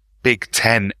with big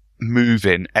 10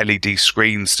 moving LED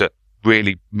screens to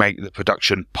really make the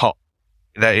production pop.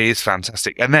 That is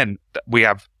fantastic. And then we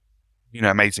have, you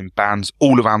know, amazing bands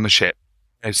all around the ship,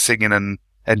 you know, singing and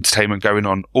entertainment going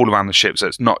on all around the ship. So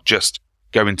it's not just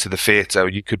going to the theatre.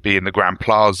 You could be in the Grand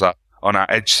Plaza on our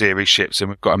Edge series ships, and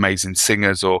we've got amazing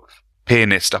singers or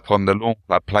pianists up on the lawn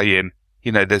club playing.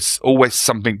 You know, there's always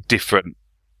something different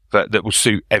that will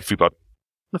suit everybody.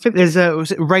 I think there's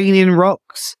was it Raining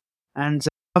Rocks and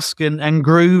Husk and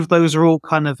Groove? Those are all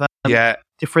kind of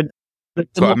different.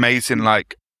 Got amazing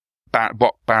like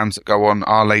rock bands that go on.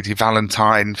 Our Lady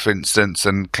Valentine, for instance,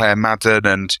 and Claire Madden,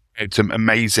 and some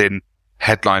amazing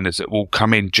headliners that will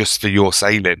come in just for your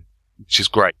sailing, which is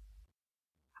great.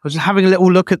 I was just having a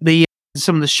little look at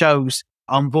some of the shows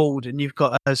on board, and you've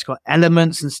got it's got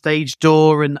Elements and Stage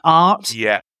Door and Art.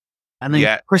 Yeah. And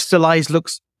then Crystallize look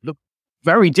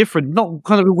very different. Not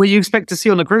kind of what you expect to see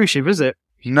on a cruise ship, is it?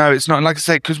 No, it's not. Like I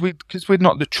say, because we're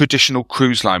not the traditional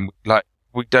cruise line. Like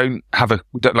we don't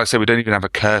even have a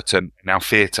curtain in our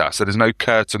theatre. So there's no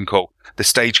curtain call. The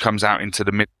stage comes out into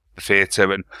the middle of the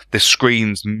theatre, and the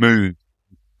screens move.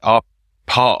 Are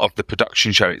part of the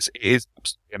production show. It is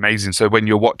absolutely amazing. So when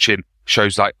you're watching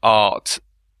shows like Art,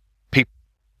 the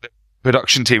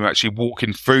production team are actually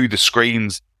walking through the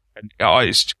screens, and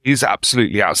it is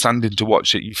absolutely outstanding to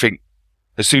watch it. You think,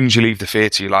 as soon as you leave the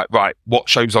theatre, you're like, right, what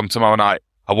show's on tomorrow night?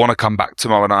 I want to come back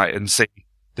tomorrow night and see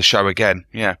the show again.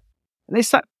 Yeah. And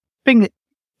it's that thing that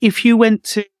if you went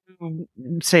to,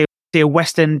 say a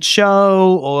West End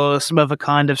show or some other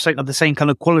kind of something of the same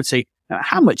kind of quality,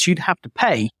 how much you'd have to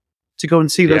pay to go and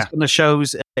see those kind of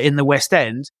shows in the West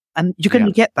End. And you're going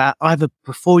to get that either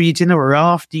before your dinner or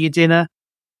after your dinner.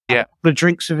 Yeah. The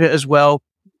drinks with it as well.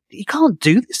 You can't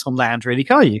do this on land, really,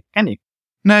 can you?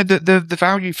 No, the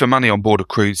value for money on board a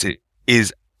cruise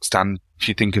is stand. If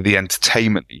you think of the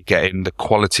entertainment that you get in, the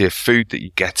quality of food that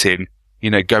you get in, you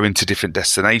know, going to different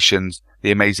destinations,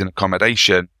 the amazing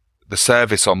accommodation, the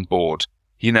service on board,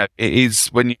 you know, it is,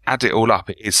 when you add it all up,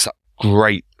 it is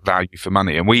great value for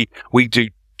money. And we do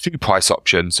 2 price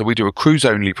options. So we do a cruise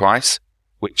only price,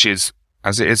 which is,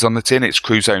 as it is on the tin, it's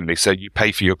cruise only. So you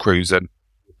pay for your cruise and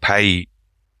pay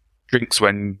drinks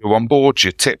when you're on board,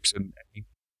 your tips and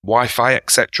Wi-Fi,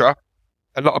 etc.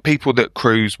 A lot of people that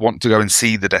cruise want to go and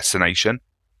see the destination.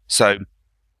 So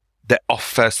they're off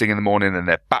first thing in the morning and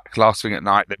they're back last thing at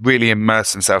night. They really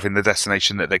immerse themselves in the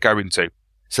destination that they're going to.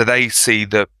 So they see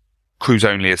the cruise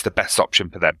only as the best option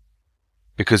for them,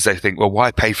 because they think, well,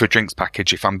 why pay for a drinks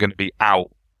package if I'm going to be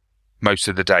out most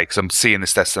of the day because I'm seeing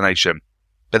this destination?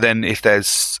 But then if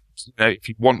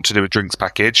you want to do a drinks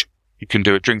package, you can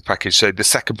do a drinks package. So the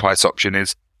second price option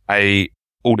is a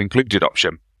all-included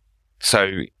option.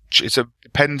 So it's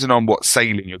depending on what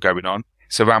sailing you're going on.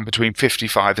 It's around between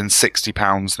 £55 and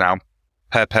 £60 now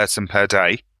per person per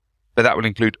day. But that will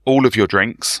include all of your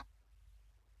drinks,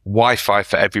 Wi-Fi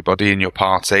for everybody in your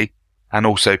party, and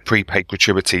also prepaid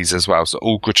gratuities as well. So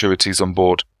all gratuities on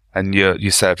board, and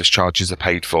your service charges are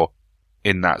paid for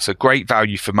in that. So great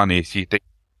value for money. If you think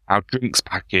our drinks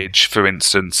package, for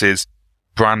instance, is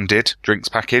branded drinks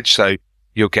package. So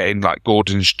you're getting like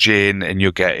Gordon's Gin, and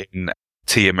you're getting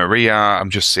Tia Maria. I'm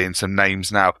just seeing some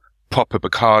names now. Proper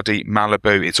Bacardi,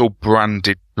 Malibu. It's all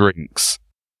branded drinks.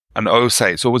 And I always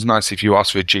say it's always nice if you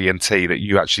ask for a G&T that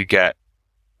you actually get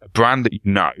a brand that you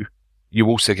know. You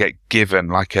also get given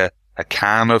like a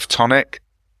can of tonic.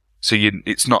 So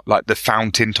it's not like the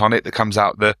fountain tonic that comes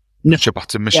out the No. push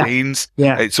button machines.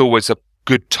 Yeah. It's always a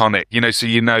good tonic, so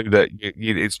you know that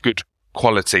it's good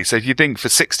quality. So if you think for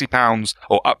 £60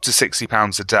 or up to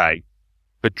 £60 a day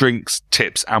for drinks,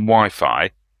 tips and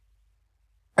Wi-Fi,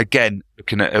 again,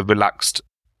 looking at a relaxed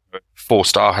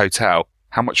 4-star hotel,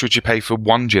 how much would you pay for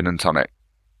one gin and tonic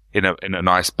in a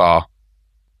nice bar?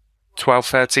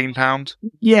 £12-13?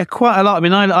 Yeah, quite a lot. I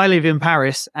mean, I live in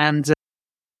Paris, and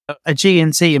a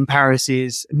G&T in Paris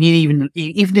is, I mean,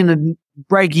 even in a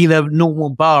regular normal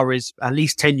bar is at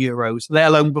least €10, let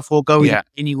alone before going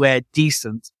anywhere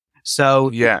decent. So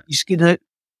Yeah.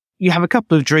 you have a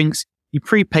couple of drinks, you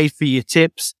prepaid for your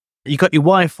tips, you got your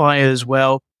Wi-Fi as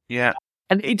well. Yeah.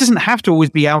 And it doesn't have to always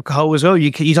be alcohol as well.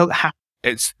 You don't have.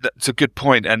 That's a good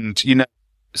point. And,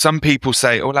 some people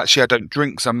say, oh, well, actually, I don't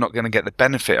drink, so I'm not going to get the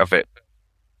benefit of it.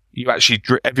 You actually,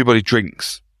 everybody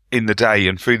drinks in the day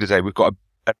and through the day. We've got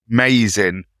an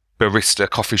amazing barista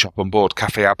coffee shop on board,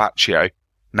 Cafe Al Baccio.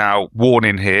 Now,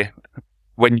 warning here,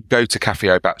 when you go to Cafe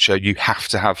Al Baccio, you have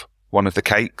to have one of the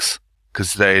cakes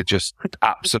because they're just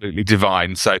absolutely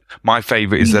divine. So my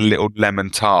favourite is a little lemon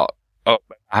tart. Oh,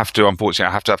 unfortunately,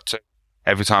 I have to have two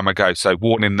every time I go. So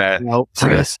warning there. Well,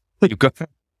 You've got,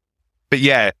 but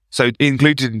yeah, so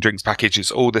included in drinks package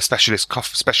is all the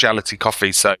specialty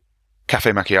coffees. So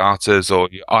cafe macchiatos or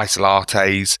your iced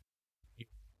lattes,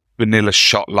 vanilla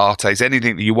shot lattes,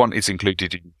 anything that you want is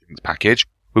included in the drinks package.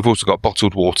 We've also got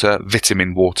bottled water,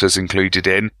 vitamin waters included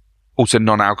in, also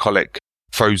non-alcoholic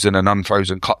frozen and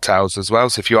unfrozen cocktails as well.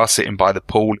 So if you are sitting by the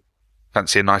pool,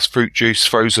 fancy a nice fruit juice,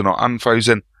 frozen or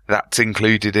unfrozen, that's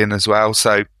included in as well.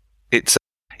 So it's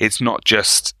not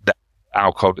just the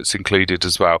alcohol that's included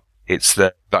as well. It's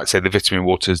like I say, the vitamin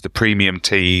waters, the premium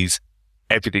teas,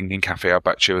 everything in Cafe Al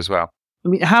Baccio as well. I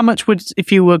mean, how much would,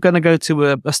 if you were going to go to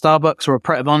a Starbucks or a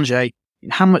Pret a Manger,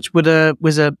 how much would a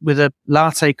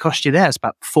latte cost you there? It's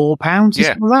about £4,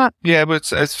 something like that? Yeah,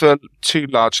 but as for two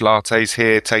large lattes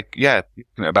here,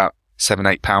 about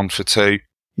 £7-8 for two.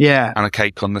 Yeah. And a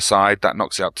cake on the side, that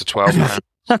knocks it up to £12.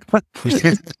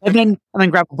 and then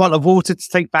grab a bottle of water to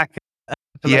take back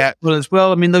as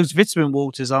well. I mean, those vitamin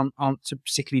waters aren't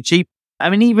particularly cheap.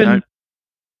 I mean, even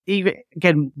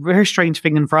again, very strange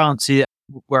thing in France here,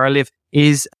 where I live,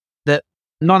 is that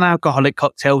non-alcoholic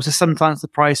cocktails are sometimes the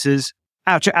prices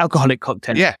alcoholic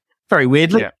cocktails. Yeah, very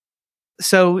weirdly. Yeah.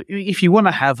 So if you want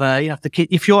to have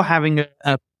if you're having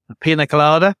a pina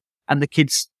colada and the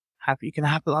kids they can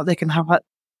have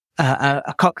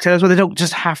a cocktail as well. They don't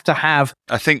just have to have.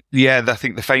 I think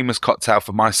the famous cocktail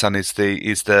for my son is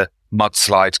the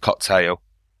mudslide cocktail.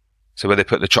 So where they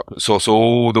put the chocolate sauce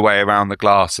all the way around the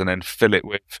glass and then fill it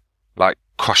with like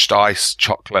crushed ice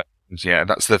chocolate. Yeah,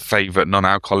 that's the favourite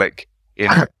non-alcoholic in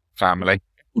the family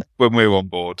when we're on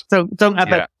board. So don't add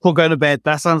that before going to bed.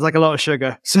 That sounds like a lot of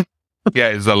sugar. Yeah,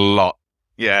 it's a lot.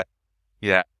 Yeah.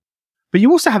 But you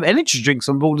also have energy drinks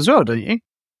on board as well, don't you?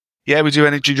 Yeah, we do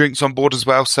energy drinks on board as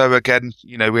well. So again,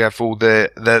 we have all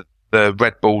the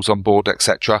Red Bulls on board,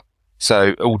 etc.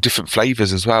 So all different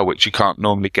flavours as well, which you can't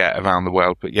normally get around the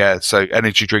world. But yeah, so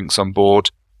energy drinks on board.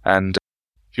 And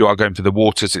if you are going for the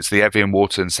waters, it's the Evian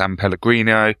water and San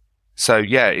Pellegrino. So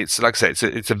yeah, it's like I say,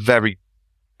 it's a very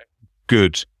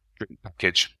good drink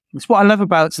package. It's what I love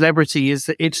about Celebrity is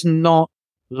that it's not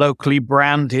locally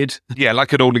branded. Yeah,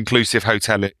 like an all-inclusive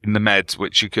hotel in the Med,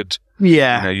 which you could,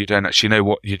 you don't actually know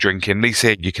what you're drinking. At least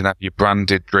here you can have your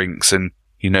branded drinks and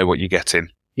you know what you're getting.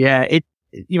 Yeah,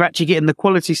 you're actually getting the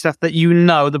quality stuff that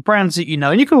the brands that you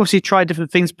know. And you can obviously try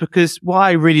different things, because what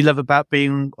I really love about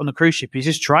being on a cruise ship is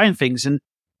just trying things. And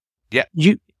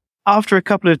after a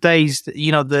couple of days,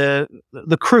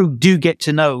 the crew do get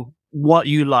to know what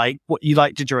you like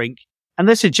to drink. And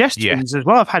they suggest things as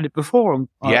well. I've had it before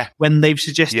when they've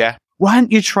suggested, why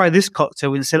don't you try this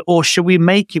cocktail instead? Or should we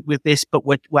make it with this, but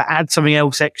we'll add something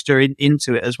else extra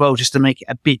into it as well, just to make it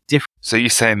a bit different. So you're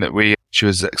saying that she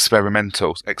was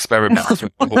experimental. I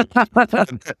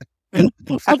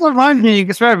don't mind being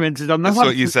experimented on. That's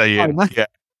what you say. Yeah.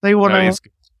 They want to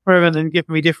experiment and give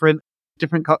me different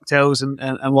cocktails and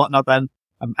whatnot. Then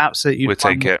I'm absolutely we'll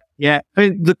take it. Yeah. I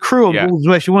mean, the crew on board as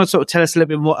well. If you want to sort of tell us a little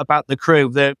bit more about the crew,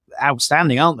 they're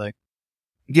outstanding, aren't they?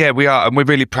 Yeah, we are. And we're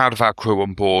really proud of our crew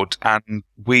on board. And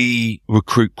we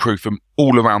recruit crew from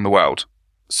all around the world.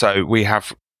 So we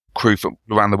have crew from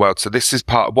all around the world. So this is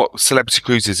part of what Celebrity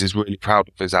Cruises is really proud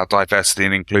of, is our diversity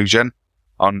and inclusion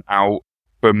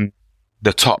from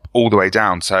the top all the way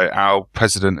down. So our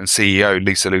president and CEO,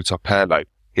 Lisa Luthor-Perlo,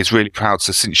 is really proud.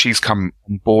 So since she's come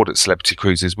on board at Celebrity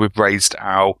Cruises, we've raised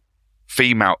our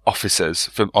female officers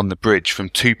on the bridge from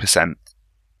 2%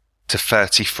 to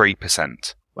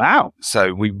 33%. Wow.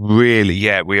 So we are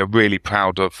really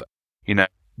proud of,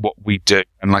 what we do.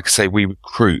 And like I say, we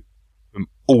recruit from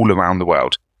all around the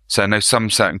world. So I know some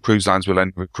certain cruise lines will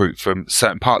only recruit from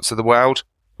certain parts of the world,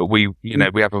 but we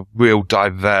have a real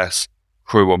diverse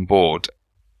crew on board.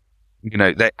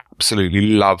 They absolutely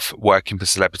love working for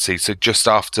celebrities. So just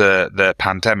after the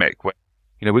pandemic,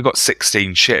 we got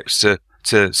 16 ships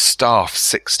to staff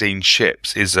 16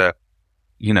 ships is a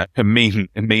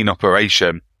mean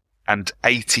operation. And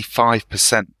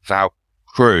 85% of our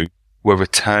crew were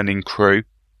returning crew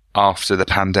after the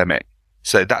pandemic.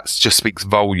 So that just speaks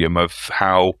volume of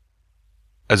how,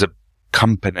 as a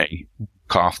company,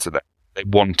 look after them. They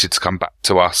wanted to come back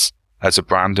to us as a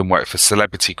brand and work for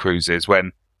Celebrity Cruises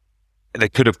when they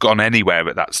could have gone anywhere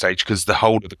at that stage because the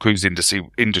whole of the cruise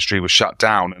industry was shut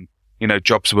down, and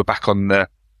jobs were back on the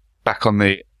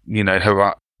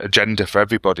agenda for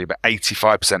everybody. But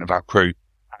 85% of our crew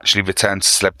actually returned to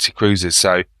Celebrity Cruises,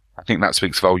 so I think that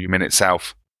speaks volume in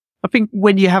itself. I think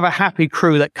when you have a happy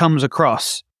crew that comes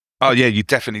across. Oh yeah, you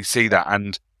definitely see that,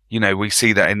 and we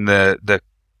see that in the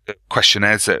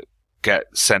questionnaires that get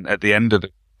sent at the end of the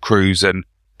cruise and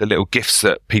the little gifts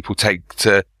that people take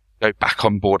to go back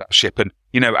on board our ship. And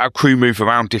our crew move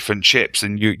around different ships,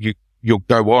 and you'll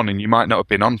go on, and you might not have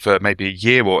been on for maybe a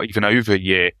year or even over a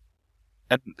year,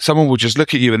 and someone will just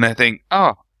look at you and they think,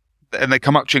 and they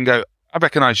come up to you and go, I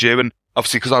recognise you. And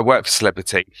obviously, because I work for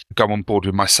Celebrity, I go on board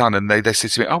with my son, and they say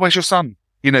to me, where's your son?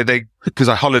 Because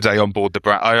I holiday on board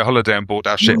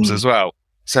our ships as well.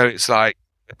 So it's like,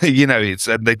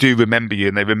 and they do remember you,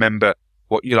 and they remember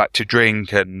what you like to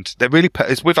drink, and they're really,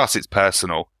 it's with us, it's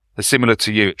personal. They're similar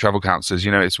to you at Travel Counsellors,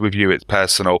 it's with you, it's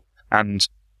personal, and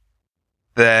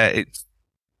it's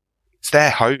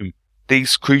their home.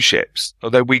 These cruise ships,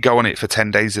 although we go on it for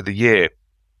 10 days of the year,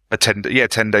 10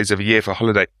 days of a year for a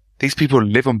holiday, these people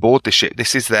live on board the ship.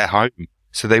 This is their home.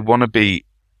 So they want to be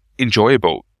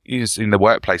enjoyable in the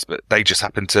workplace, but they just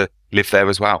happen to live there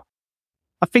as well.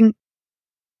 I think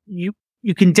you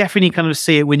can definitely kind of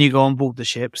see it when you go on board the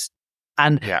ships.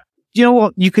 And you know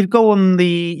what? You could go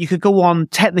on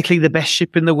technically the best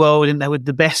ship in the world and there with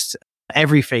the best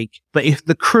everything. But if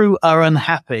the crew are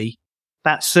unhappy,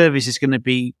 that service is going to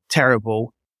be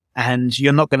terrible. And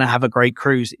you're not going to have a great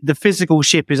cruise. The physical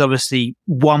ship is obviously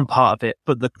one part of it,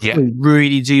 but the crew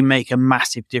really do make a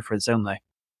massive difference, don't they?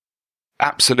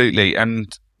 Absolutely.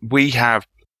 And we have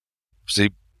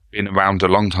obviously been around a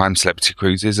long time, Celebrity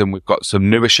Cruises, and we've got some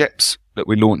newer ships that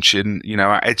we launch in,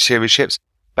 our Edge series ships.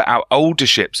 But our older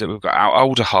ships that we've got, our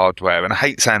older hardware, and I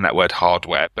hate saying that word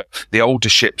hardware, but the older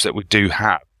ships that we do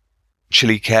have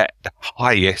actually get the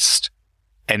highest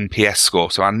NPS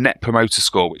score, so our Net Promoter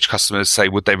Score, which customers say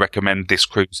would they recommend this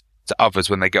cruise to others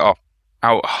when they get off.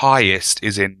 Our highest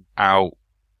is in our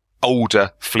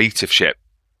older fleet of ship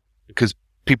because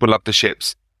people love the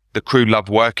ships. The crew love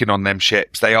working on them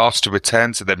ships. They ask to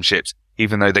return to them ships,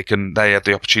 even though they have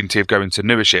the opportunity of going to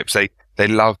newer ships. They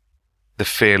love the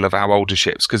feel of our older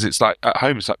ships because it's like at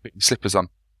home, it's like putting slippers on.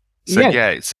 So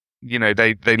it's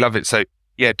they love it. So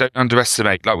don't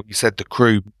underestimate, like what you said, the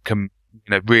crew can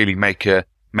really make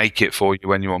it for you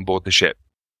when you're on board the ship.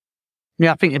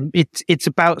 Yeah, I think it's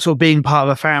about sort of being part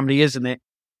of a family, isn't it?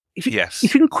 Yes.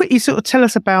 If you can quickly sort of tell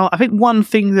us about, I think one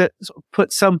thing that sort of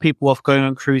puts some people off going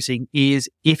on cruising is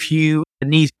if you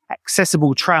need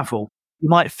accessible travel, you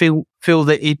might feel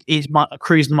that a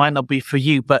cruise might not be for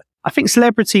you. But I think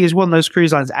Celebrity is one of those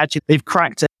cruise lines that actually they've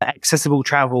cracked accessible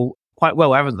travel quite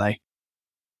well, haven't they?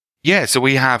 Yeah, so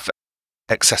we have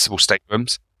accessible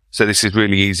staterooms. So this is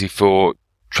really easy for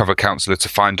Travel Counsellor to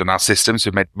find on our systems.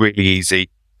 We've made it really easy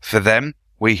for them.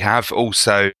 We have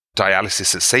also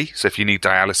dialysis at sea. So if you need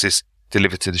dialysis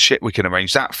delivered to the ship, we can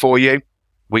arrange that for you.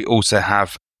 We also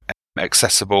have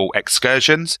accessible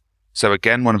excursions. So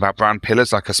again, one of our brand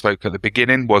pillars, like I spoke at the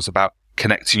beginning, was about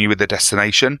connecting you with the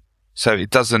destination. So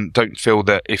don't feel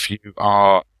that if you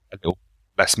are a little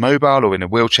less mobile or in a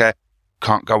wheelchair,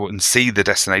 can't go and see the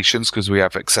destinations because we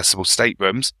have accessible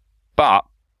staterooms. But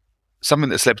something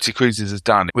that Celebrity Cruises has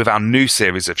done with our new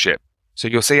series of ship. So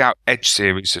you'll see our Edge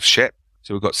series of ship.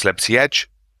 So we've got Celebrity Edge,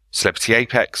 Celebrity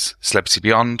Apex, Celebrity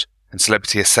Beyond, and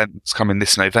Celebrity Ascent that's coming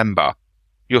this November.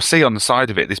 You'll see on the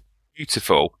side of it this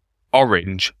beautiful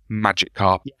orange magic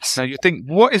carpet. Yes. Now you think,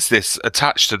 what is this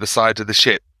attached to the side of the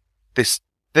ship? This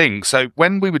thing. So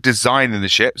when we were designing the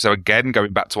ship, so again,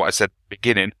 going back to what I said at the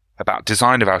beginning about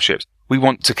design of our ships, we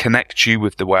want to connect you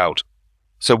with the world.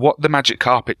 So what the magic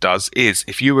carpet does is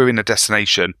if you were in a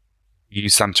destination,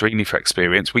 use Santorini for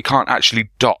experience, we can't actually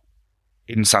dock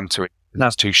in Santorini.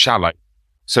 That's too shallow.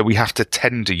 So we have to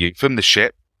tender you from the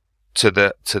ship to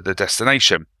the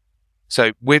destination.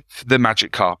 So with the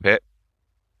magic carpet,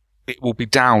 it will be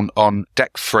down on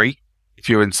deck 3. If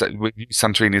you're in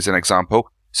Santorini as an example,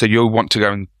 so you'll want to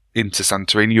go into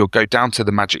Santorini, you'll go down to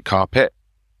the magic carpet.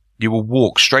 You will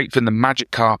walk straight from the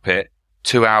magic carpet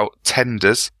to our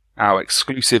tenders, our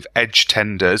exclusive edge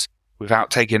tenders,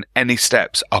 without taking any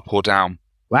steps up or down.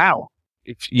 Wow.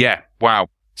 Wow.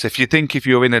 So if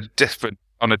you're on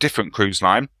a different cruise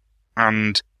line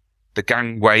and the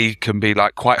gangway can be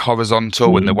like quite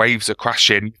horizontal and the waves are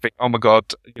crashing, you think, oh my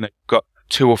God, you've got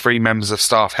 2 or 3 members of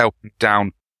staff helping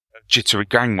down a jittery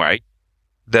gangway.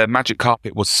 The magic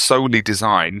carpet was solely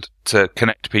designed to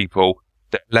connect people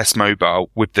that are less mobile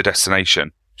with the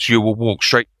destination. So you will walk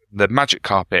straight from the magic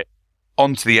carpet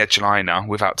onto the edge liner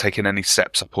without taking any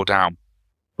steps up or down.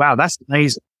 Wow, that's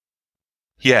amazing.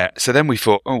 Yeah. So then we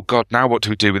thought, oh God, now what do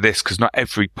we do with this? Because not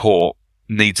every port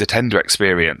needs a tender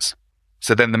experience.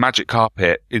 So then the magic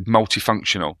carpet is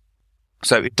multifunctional.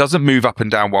 So it doesn't move up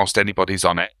and down whilst anybody's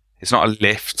on it. It's not a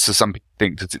lift. So some people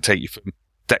think, does it take you from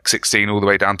deck 16 all the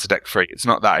way down to deck 3? It's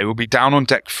not that. It will be down on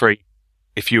deck 3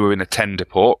 if you were in a tender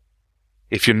port.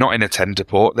 If you're not in a tender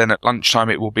port, then at lunchtime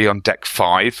it will be on deck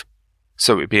 5.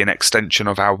 So it would be an extension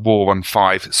of our Raw on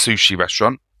 5 sushi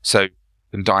restaurant. So you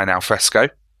can dine al fresco.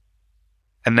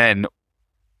 And then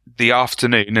the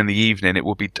afternoon and the evening, it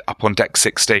will be up on deck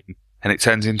 16 and it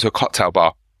turns into a cocktail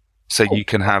bar. So you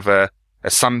can have a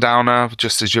sundowner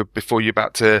just as before you're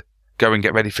about to go and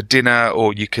get ready for dinner,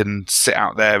 or you can sit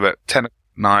out there at 10 at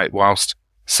night whilst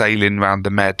sailing around the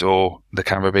Med or the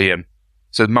Caribbean.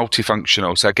 So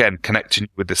multifunctional. So again, connecting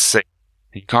with the sea.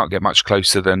 You can't get much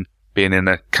closer than being in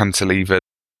a cantilever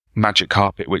magic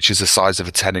carpet, which is the size of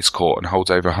a tennis court and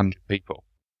holds over 100 people.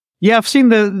 Yeah, I've seen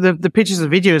the pictures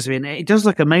and videos of it. It does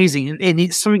look amazing, and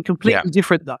it's something completely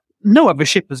different that no other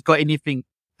ship has got anything.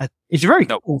 It's a very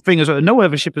cool thing as well. No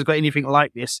other ship has got anything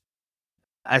like this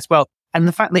as well. And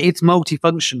the fact that it's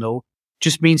multifunctional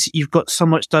just means that you've got so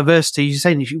much diversity. You're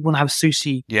saying if you want to have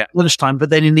sushi lunchtime,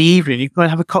 but then in the evening you can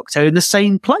have a cocktail in the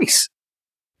same place.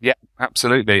 Yeah,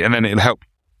 absolutely. And then it'll help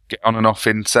get on and off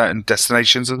in certain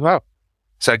destinations as well.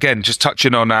 So again, just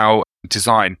touching on our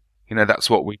design, that's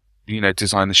what we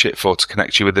design the ship for, to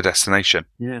connect you with the destination.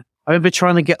 Yeah. I remember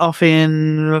trying to get off I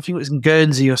think it was in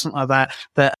Guernsey or something like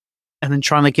that, and then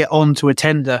trying to get onto a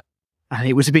tender, and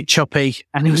it was a bit choppy,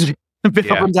 and it was a bit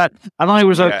up and down. And I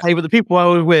was okay, but the people I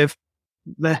was with,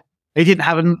 they didn't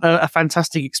have a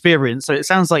fantastic experience. So it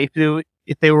sounds like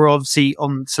if they were obviously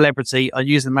on Celebrity and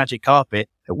using the magic carpet,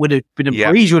 it would have been a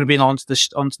breeze. Would have been onto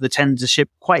the tender ship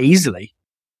quite easily.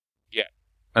 Yeah,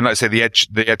 and like I say, the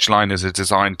edge liners are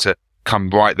designed to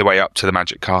come right the way up to the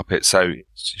magic carpet, so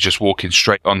it's just walking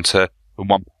straight onto from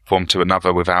one platform to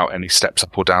another without any steps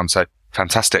up or down. So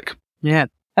fantastic. Yeah.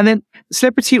 And then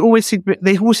Celebrity always seem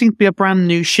to be a brand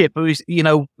new ship.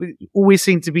 Always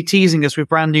seem to be teasing us with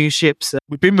brand new ships.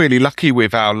 We've been really lucky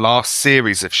with our last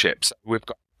series of ships. We've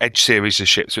got Edge series of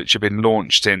ships which have been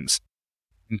launched since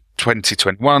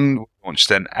 2021. We launched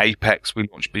then Apex. We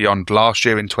launched Beyond last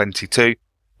year in 22.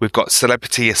 We've got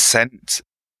Celebrity Ascent.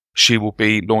 She will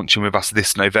be launching with us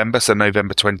this November, so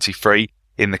November 23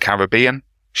 in the Caribbean.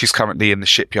 She's currently in the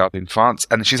shipyard in France,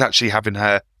 and she's actually having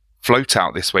her float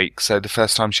out this week, so the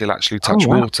first time she'll actually touch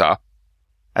water.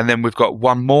 And then we've got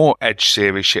one more Edge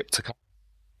series ship to come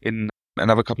in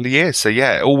another couple of years. So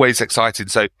yeah, always exciting.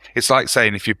 So it's like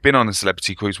saying if you've been on a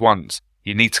Celebrity cruise once,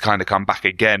 you need to kind of come back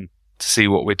again to see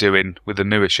what we're doing with the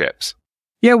newer ships.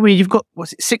 Yeah, well, you've got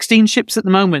 16 ships at the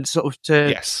moment, sort of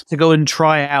to go and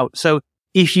try out. So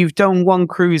if you've done one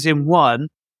cruise in one,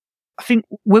 I think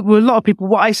with a lot of people,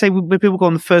 what I say when people go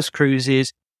on the first cruise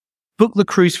is book the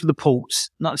cruise for the ports,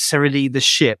 not necessarily the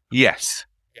ship. Yes.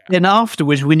 Yeah. Then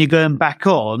afterwards, when you're going back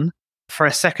on for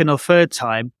a second or third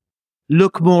time,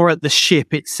 look more at the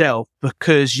ship itself,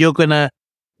 because you're going to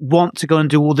want to go and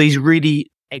do all these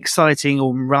really exciting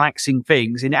or relaxing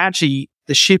things. And actually,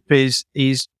 the ship is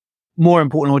more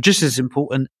important or just as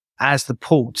important as the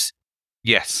ports.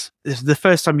 Yes. The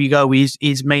first time you go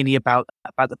is mainly about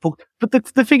the port. But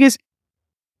the thing is,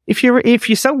 if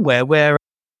you're somewhere where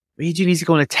you do need to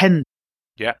go on a tender,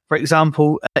 for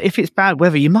example, if it's bad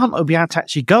weather, you might not be able to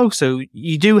actually go. So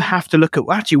you do have to look at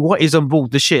actually what is on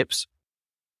board the ships.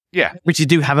 Yeah. Which you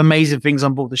do have amazing things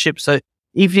on board the ship. So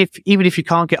even if you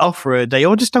can't get off for a day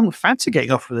or just don't fancy getting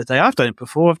off for the day, I've done it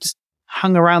before. I've just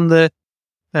hung around the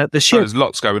ship. There's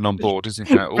lots going on board, isn't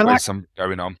there? Always something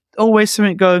going on. Always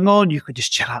something going on. You could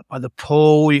just chill out by the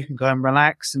pool. You can go and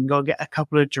relax and go get a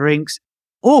couple of drinks.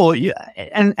 Or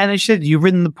and as you said, you're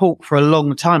in the port for a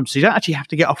long time, so you don't actually have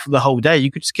to get off for the whole day. You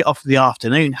could just get off for the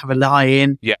afternoon, have a lie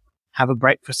in, have a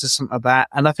breakfast or something like that.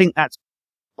 And I think that's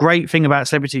great thing about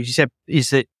Celebrity, as you said,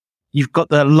 is that you've got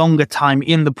the longer time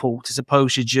in the port as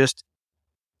opposed to just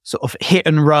sort of hit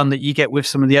and run that you get with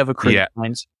some of the other cruise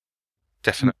lines.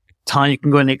 Definitely. Time you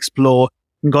can go and explore,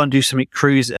 you can go and do some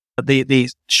cruise, the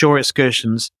shore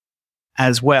excursions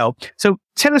as well. So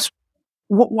tell us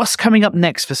what's coming up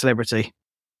next for Celebrity.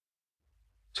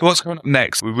 So what's coming up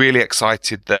next? We're really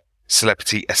excited that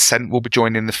Celebrity Ascent will be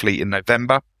joining the fleet in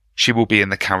November. She will be in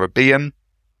the Caribbean.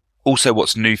 Also,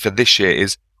 what's new for this year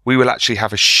is we will actually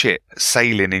have a ship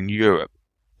sailing in Europe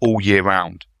all year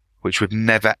round, which we've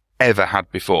never, ever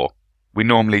had before. We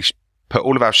normally put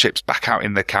all of our ships back out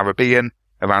in the Caribbean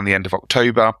around the end of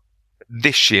October.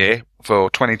 This year, for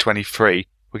 2023,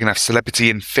 we're going to have Celebrity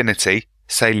Infinity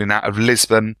sailing out of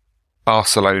Lisbon,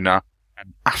 Barcelona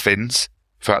and Athens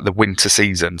throughout the winter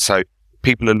season. So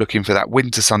people are looking for that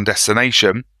winter sun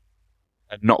destination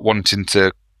and not wanting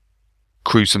to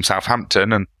cruise from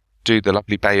Southampton and do the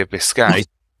lovely Bay of Biscay.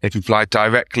 They can fly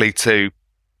directly to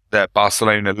the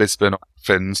Barcelona, Lisbon, or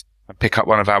Athens and pick up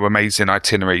one of our amazing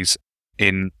itineraries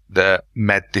in the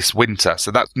Med this winter. So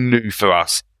that's new for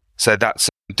us. So that's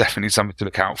definitely something to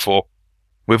look out for.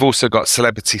 We've also got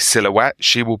Celebrity Silhouette.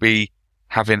 She will be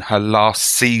having her last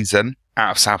season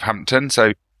out of Southampton.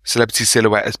 So Celebrity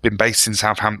Silhouette has been based in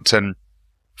Southampton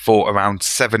for around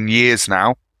 7 years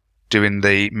now, doing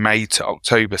the May to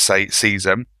October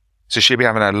season. So she'll be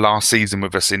having her last season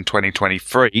with us in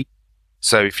 2023.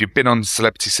 So if you've been on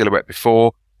Celebrity Silhouette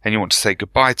before and you want to say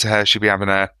goodbye to her, she'll be having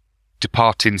a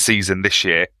departing season this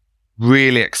year.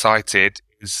 Really excited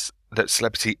is that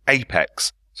Celebrity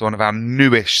Apex, so one of our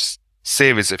newest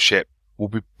series of ship, will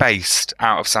be based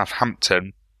out of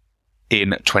Southampton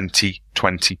in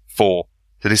 2024.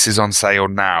 So this is on sale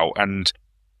now and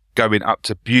going up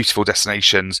to beautiful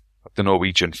destinations of the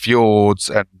Norwegian fjords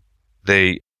and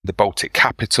the Baltic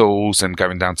capitals and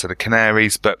going down to the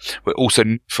Canaries. But we're also,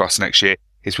 for us next year,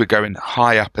 is we're going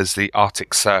high up as the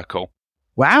Arctic Circle.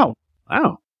 Wow.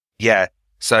 Yeah.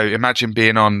 So imagine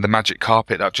being on the magic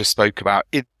carpet that I just spoke about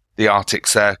in the Arctic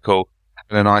Circle,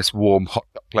 having a nice warm hot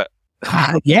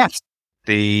chocolate. Yes.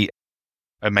 The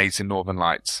amazing Northern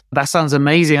Lights. That sounds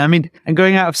amazing. I mean, and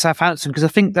going out of Southampton, because I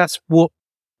think that's what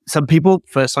some people,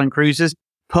 first-time cruisers,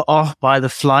 put off by the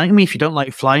flying. I mean, if you don't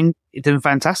like flying, it's doing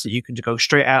fantastic. You can go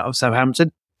straight out of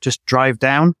Southampton, just drive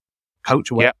down,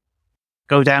 coach away,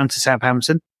 go down to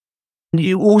Southampton. And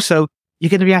you're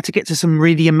going to be able to get to some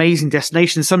really amazing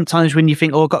destinations. Sometimes when you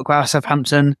think, I've got to go out of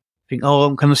Southampton, think,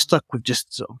 I'm kind of stuck with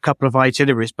just sort of a couple of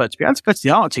itineraries. But to be able to go to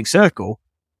the Arctic Circle,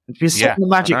 and to be sit on the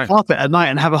magic carpet at night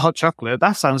and have a hot chocolate,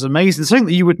 that sounds amazing. Something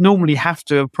that you would normally have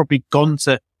to have probably gone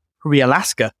to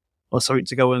Alaska or something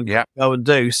to go and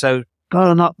do. So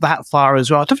going up that far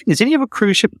as well. I don't think there's any other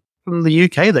cruise ship from the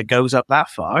UK that goes up that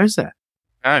far, is there?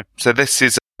 No. So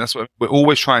that's what we're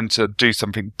always trying to do,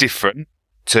 something different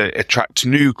to attract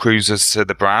new cruisers to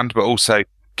the brand, but also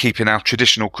keeping our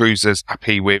traditional cruisers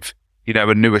happy with,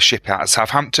 a newer ship out of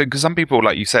Southampton. Because some people,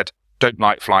 like you said, don't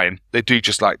like flying. They do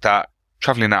just like that,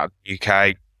 traveling out of the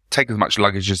UK, take as much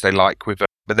luggage as they like with it.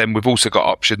 But then we've also got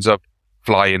options of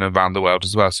flying around the world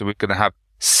as well. So we're going to have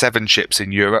 7 ships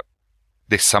in Europe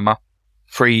this summer.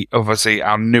 3, obviously,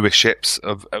 our newest ships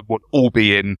will all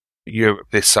be in Europe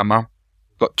this summer.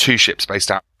 We've got 2 ships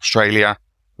based out of Australia.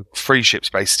 We've got 3 ships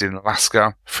based in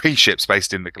Alaska, 3 ships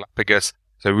based in the Galapagos.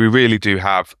 So we really do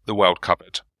have the world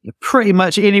covered. Pretty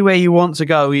much anywhere you want to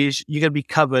go, you're going to be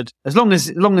covered. As long as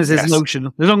there's an ocean,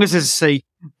 as long as there's a sea.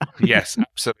 Yes,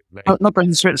 absolutely. Not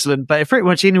in Switzerland, but pretty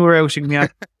much anywhere else you can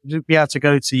be able to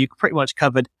go to, you're pretty much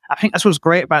covered. I think that's what's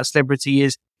great about Celebrity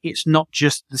is it's not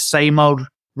just the same old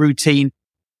routine.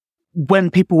 When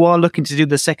people are looking to do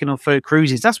the second or third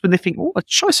cruises, that's when they think, I'll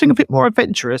try something a bit more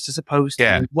adventurous as opposed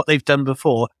to what they've done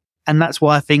before. And that's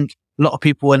why I think a lot of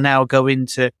people are now going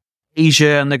to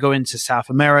Asia and they're going to South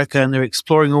America and they're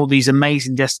exploring all these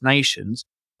amazing destinations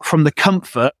from the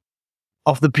comfort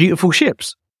of the beautiful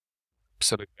ships.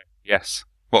 Absolutely. Yes.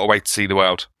 What a way to see the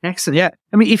world. Excellent. Yeah.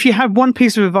 I mean, if you had one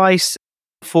piece of advice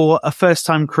for a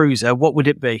first-time cruiser, what would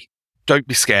it be? Don't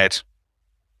be scared.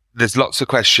 There's lots of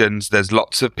questions. There's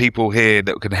lots of people here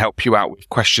that can help you out with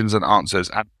questions and answers.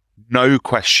 And no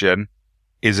question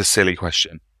is a silly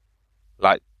question.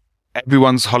 Like,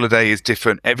 everyone's holiday is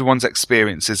different. Everyone's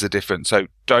experiences are different. So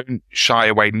don't shy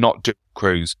away not doing a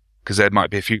cruise because there might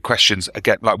be a few questions,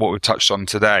 again, like what we've touched on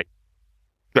today.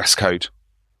 Dress code,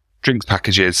 drinks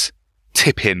packages,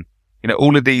 tipping.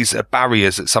 All of these are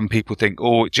barriers that some people think,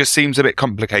 it just seems a bit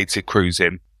complicated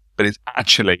cruising, but it's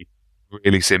actually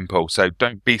really simple. So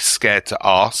don't be scared to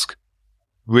ask.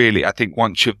 Really, I think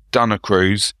once you've done a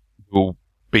cruise, you'll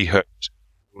be hooked.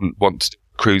 You'll want to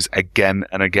cruise again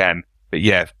and again. But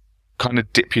yeah, kind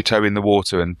of dip your toe in the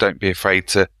water and don't be afraid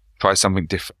to Try something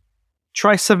different.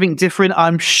 Try something different.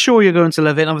 I'm sure you're going to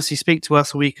love it. And obviously, speak to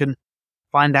us so we can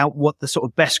find out what the sort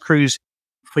of best cruise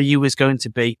for you is going to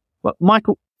be. But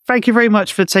Michael, thank you very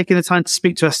much for taking the time to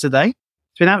speak to us today.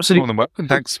 It's been absolutely more than welcome.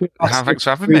 Thanks for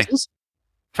having me.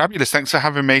 Fabulous. Thanks for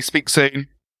having me. Speak soon.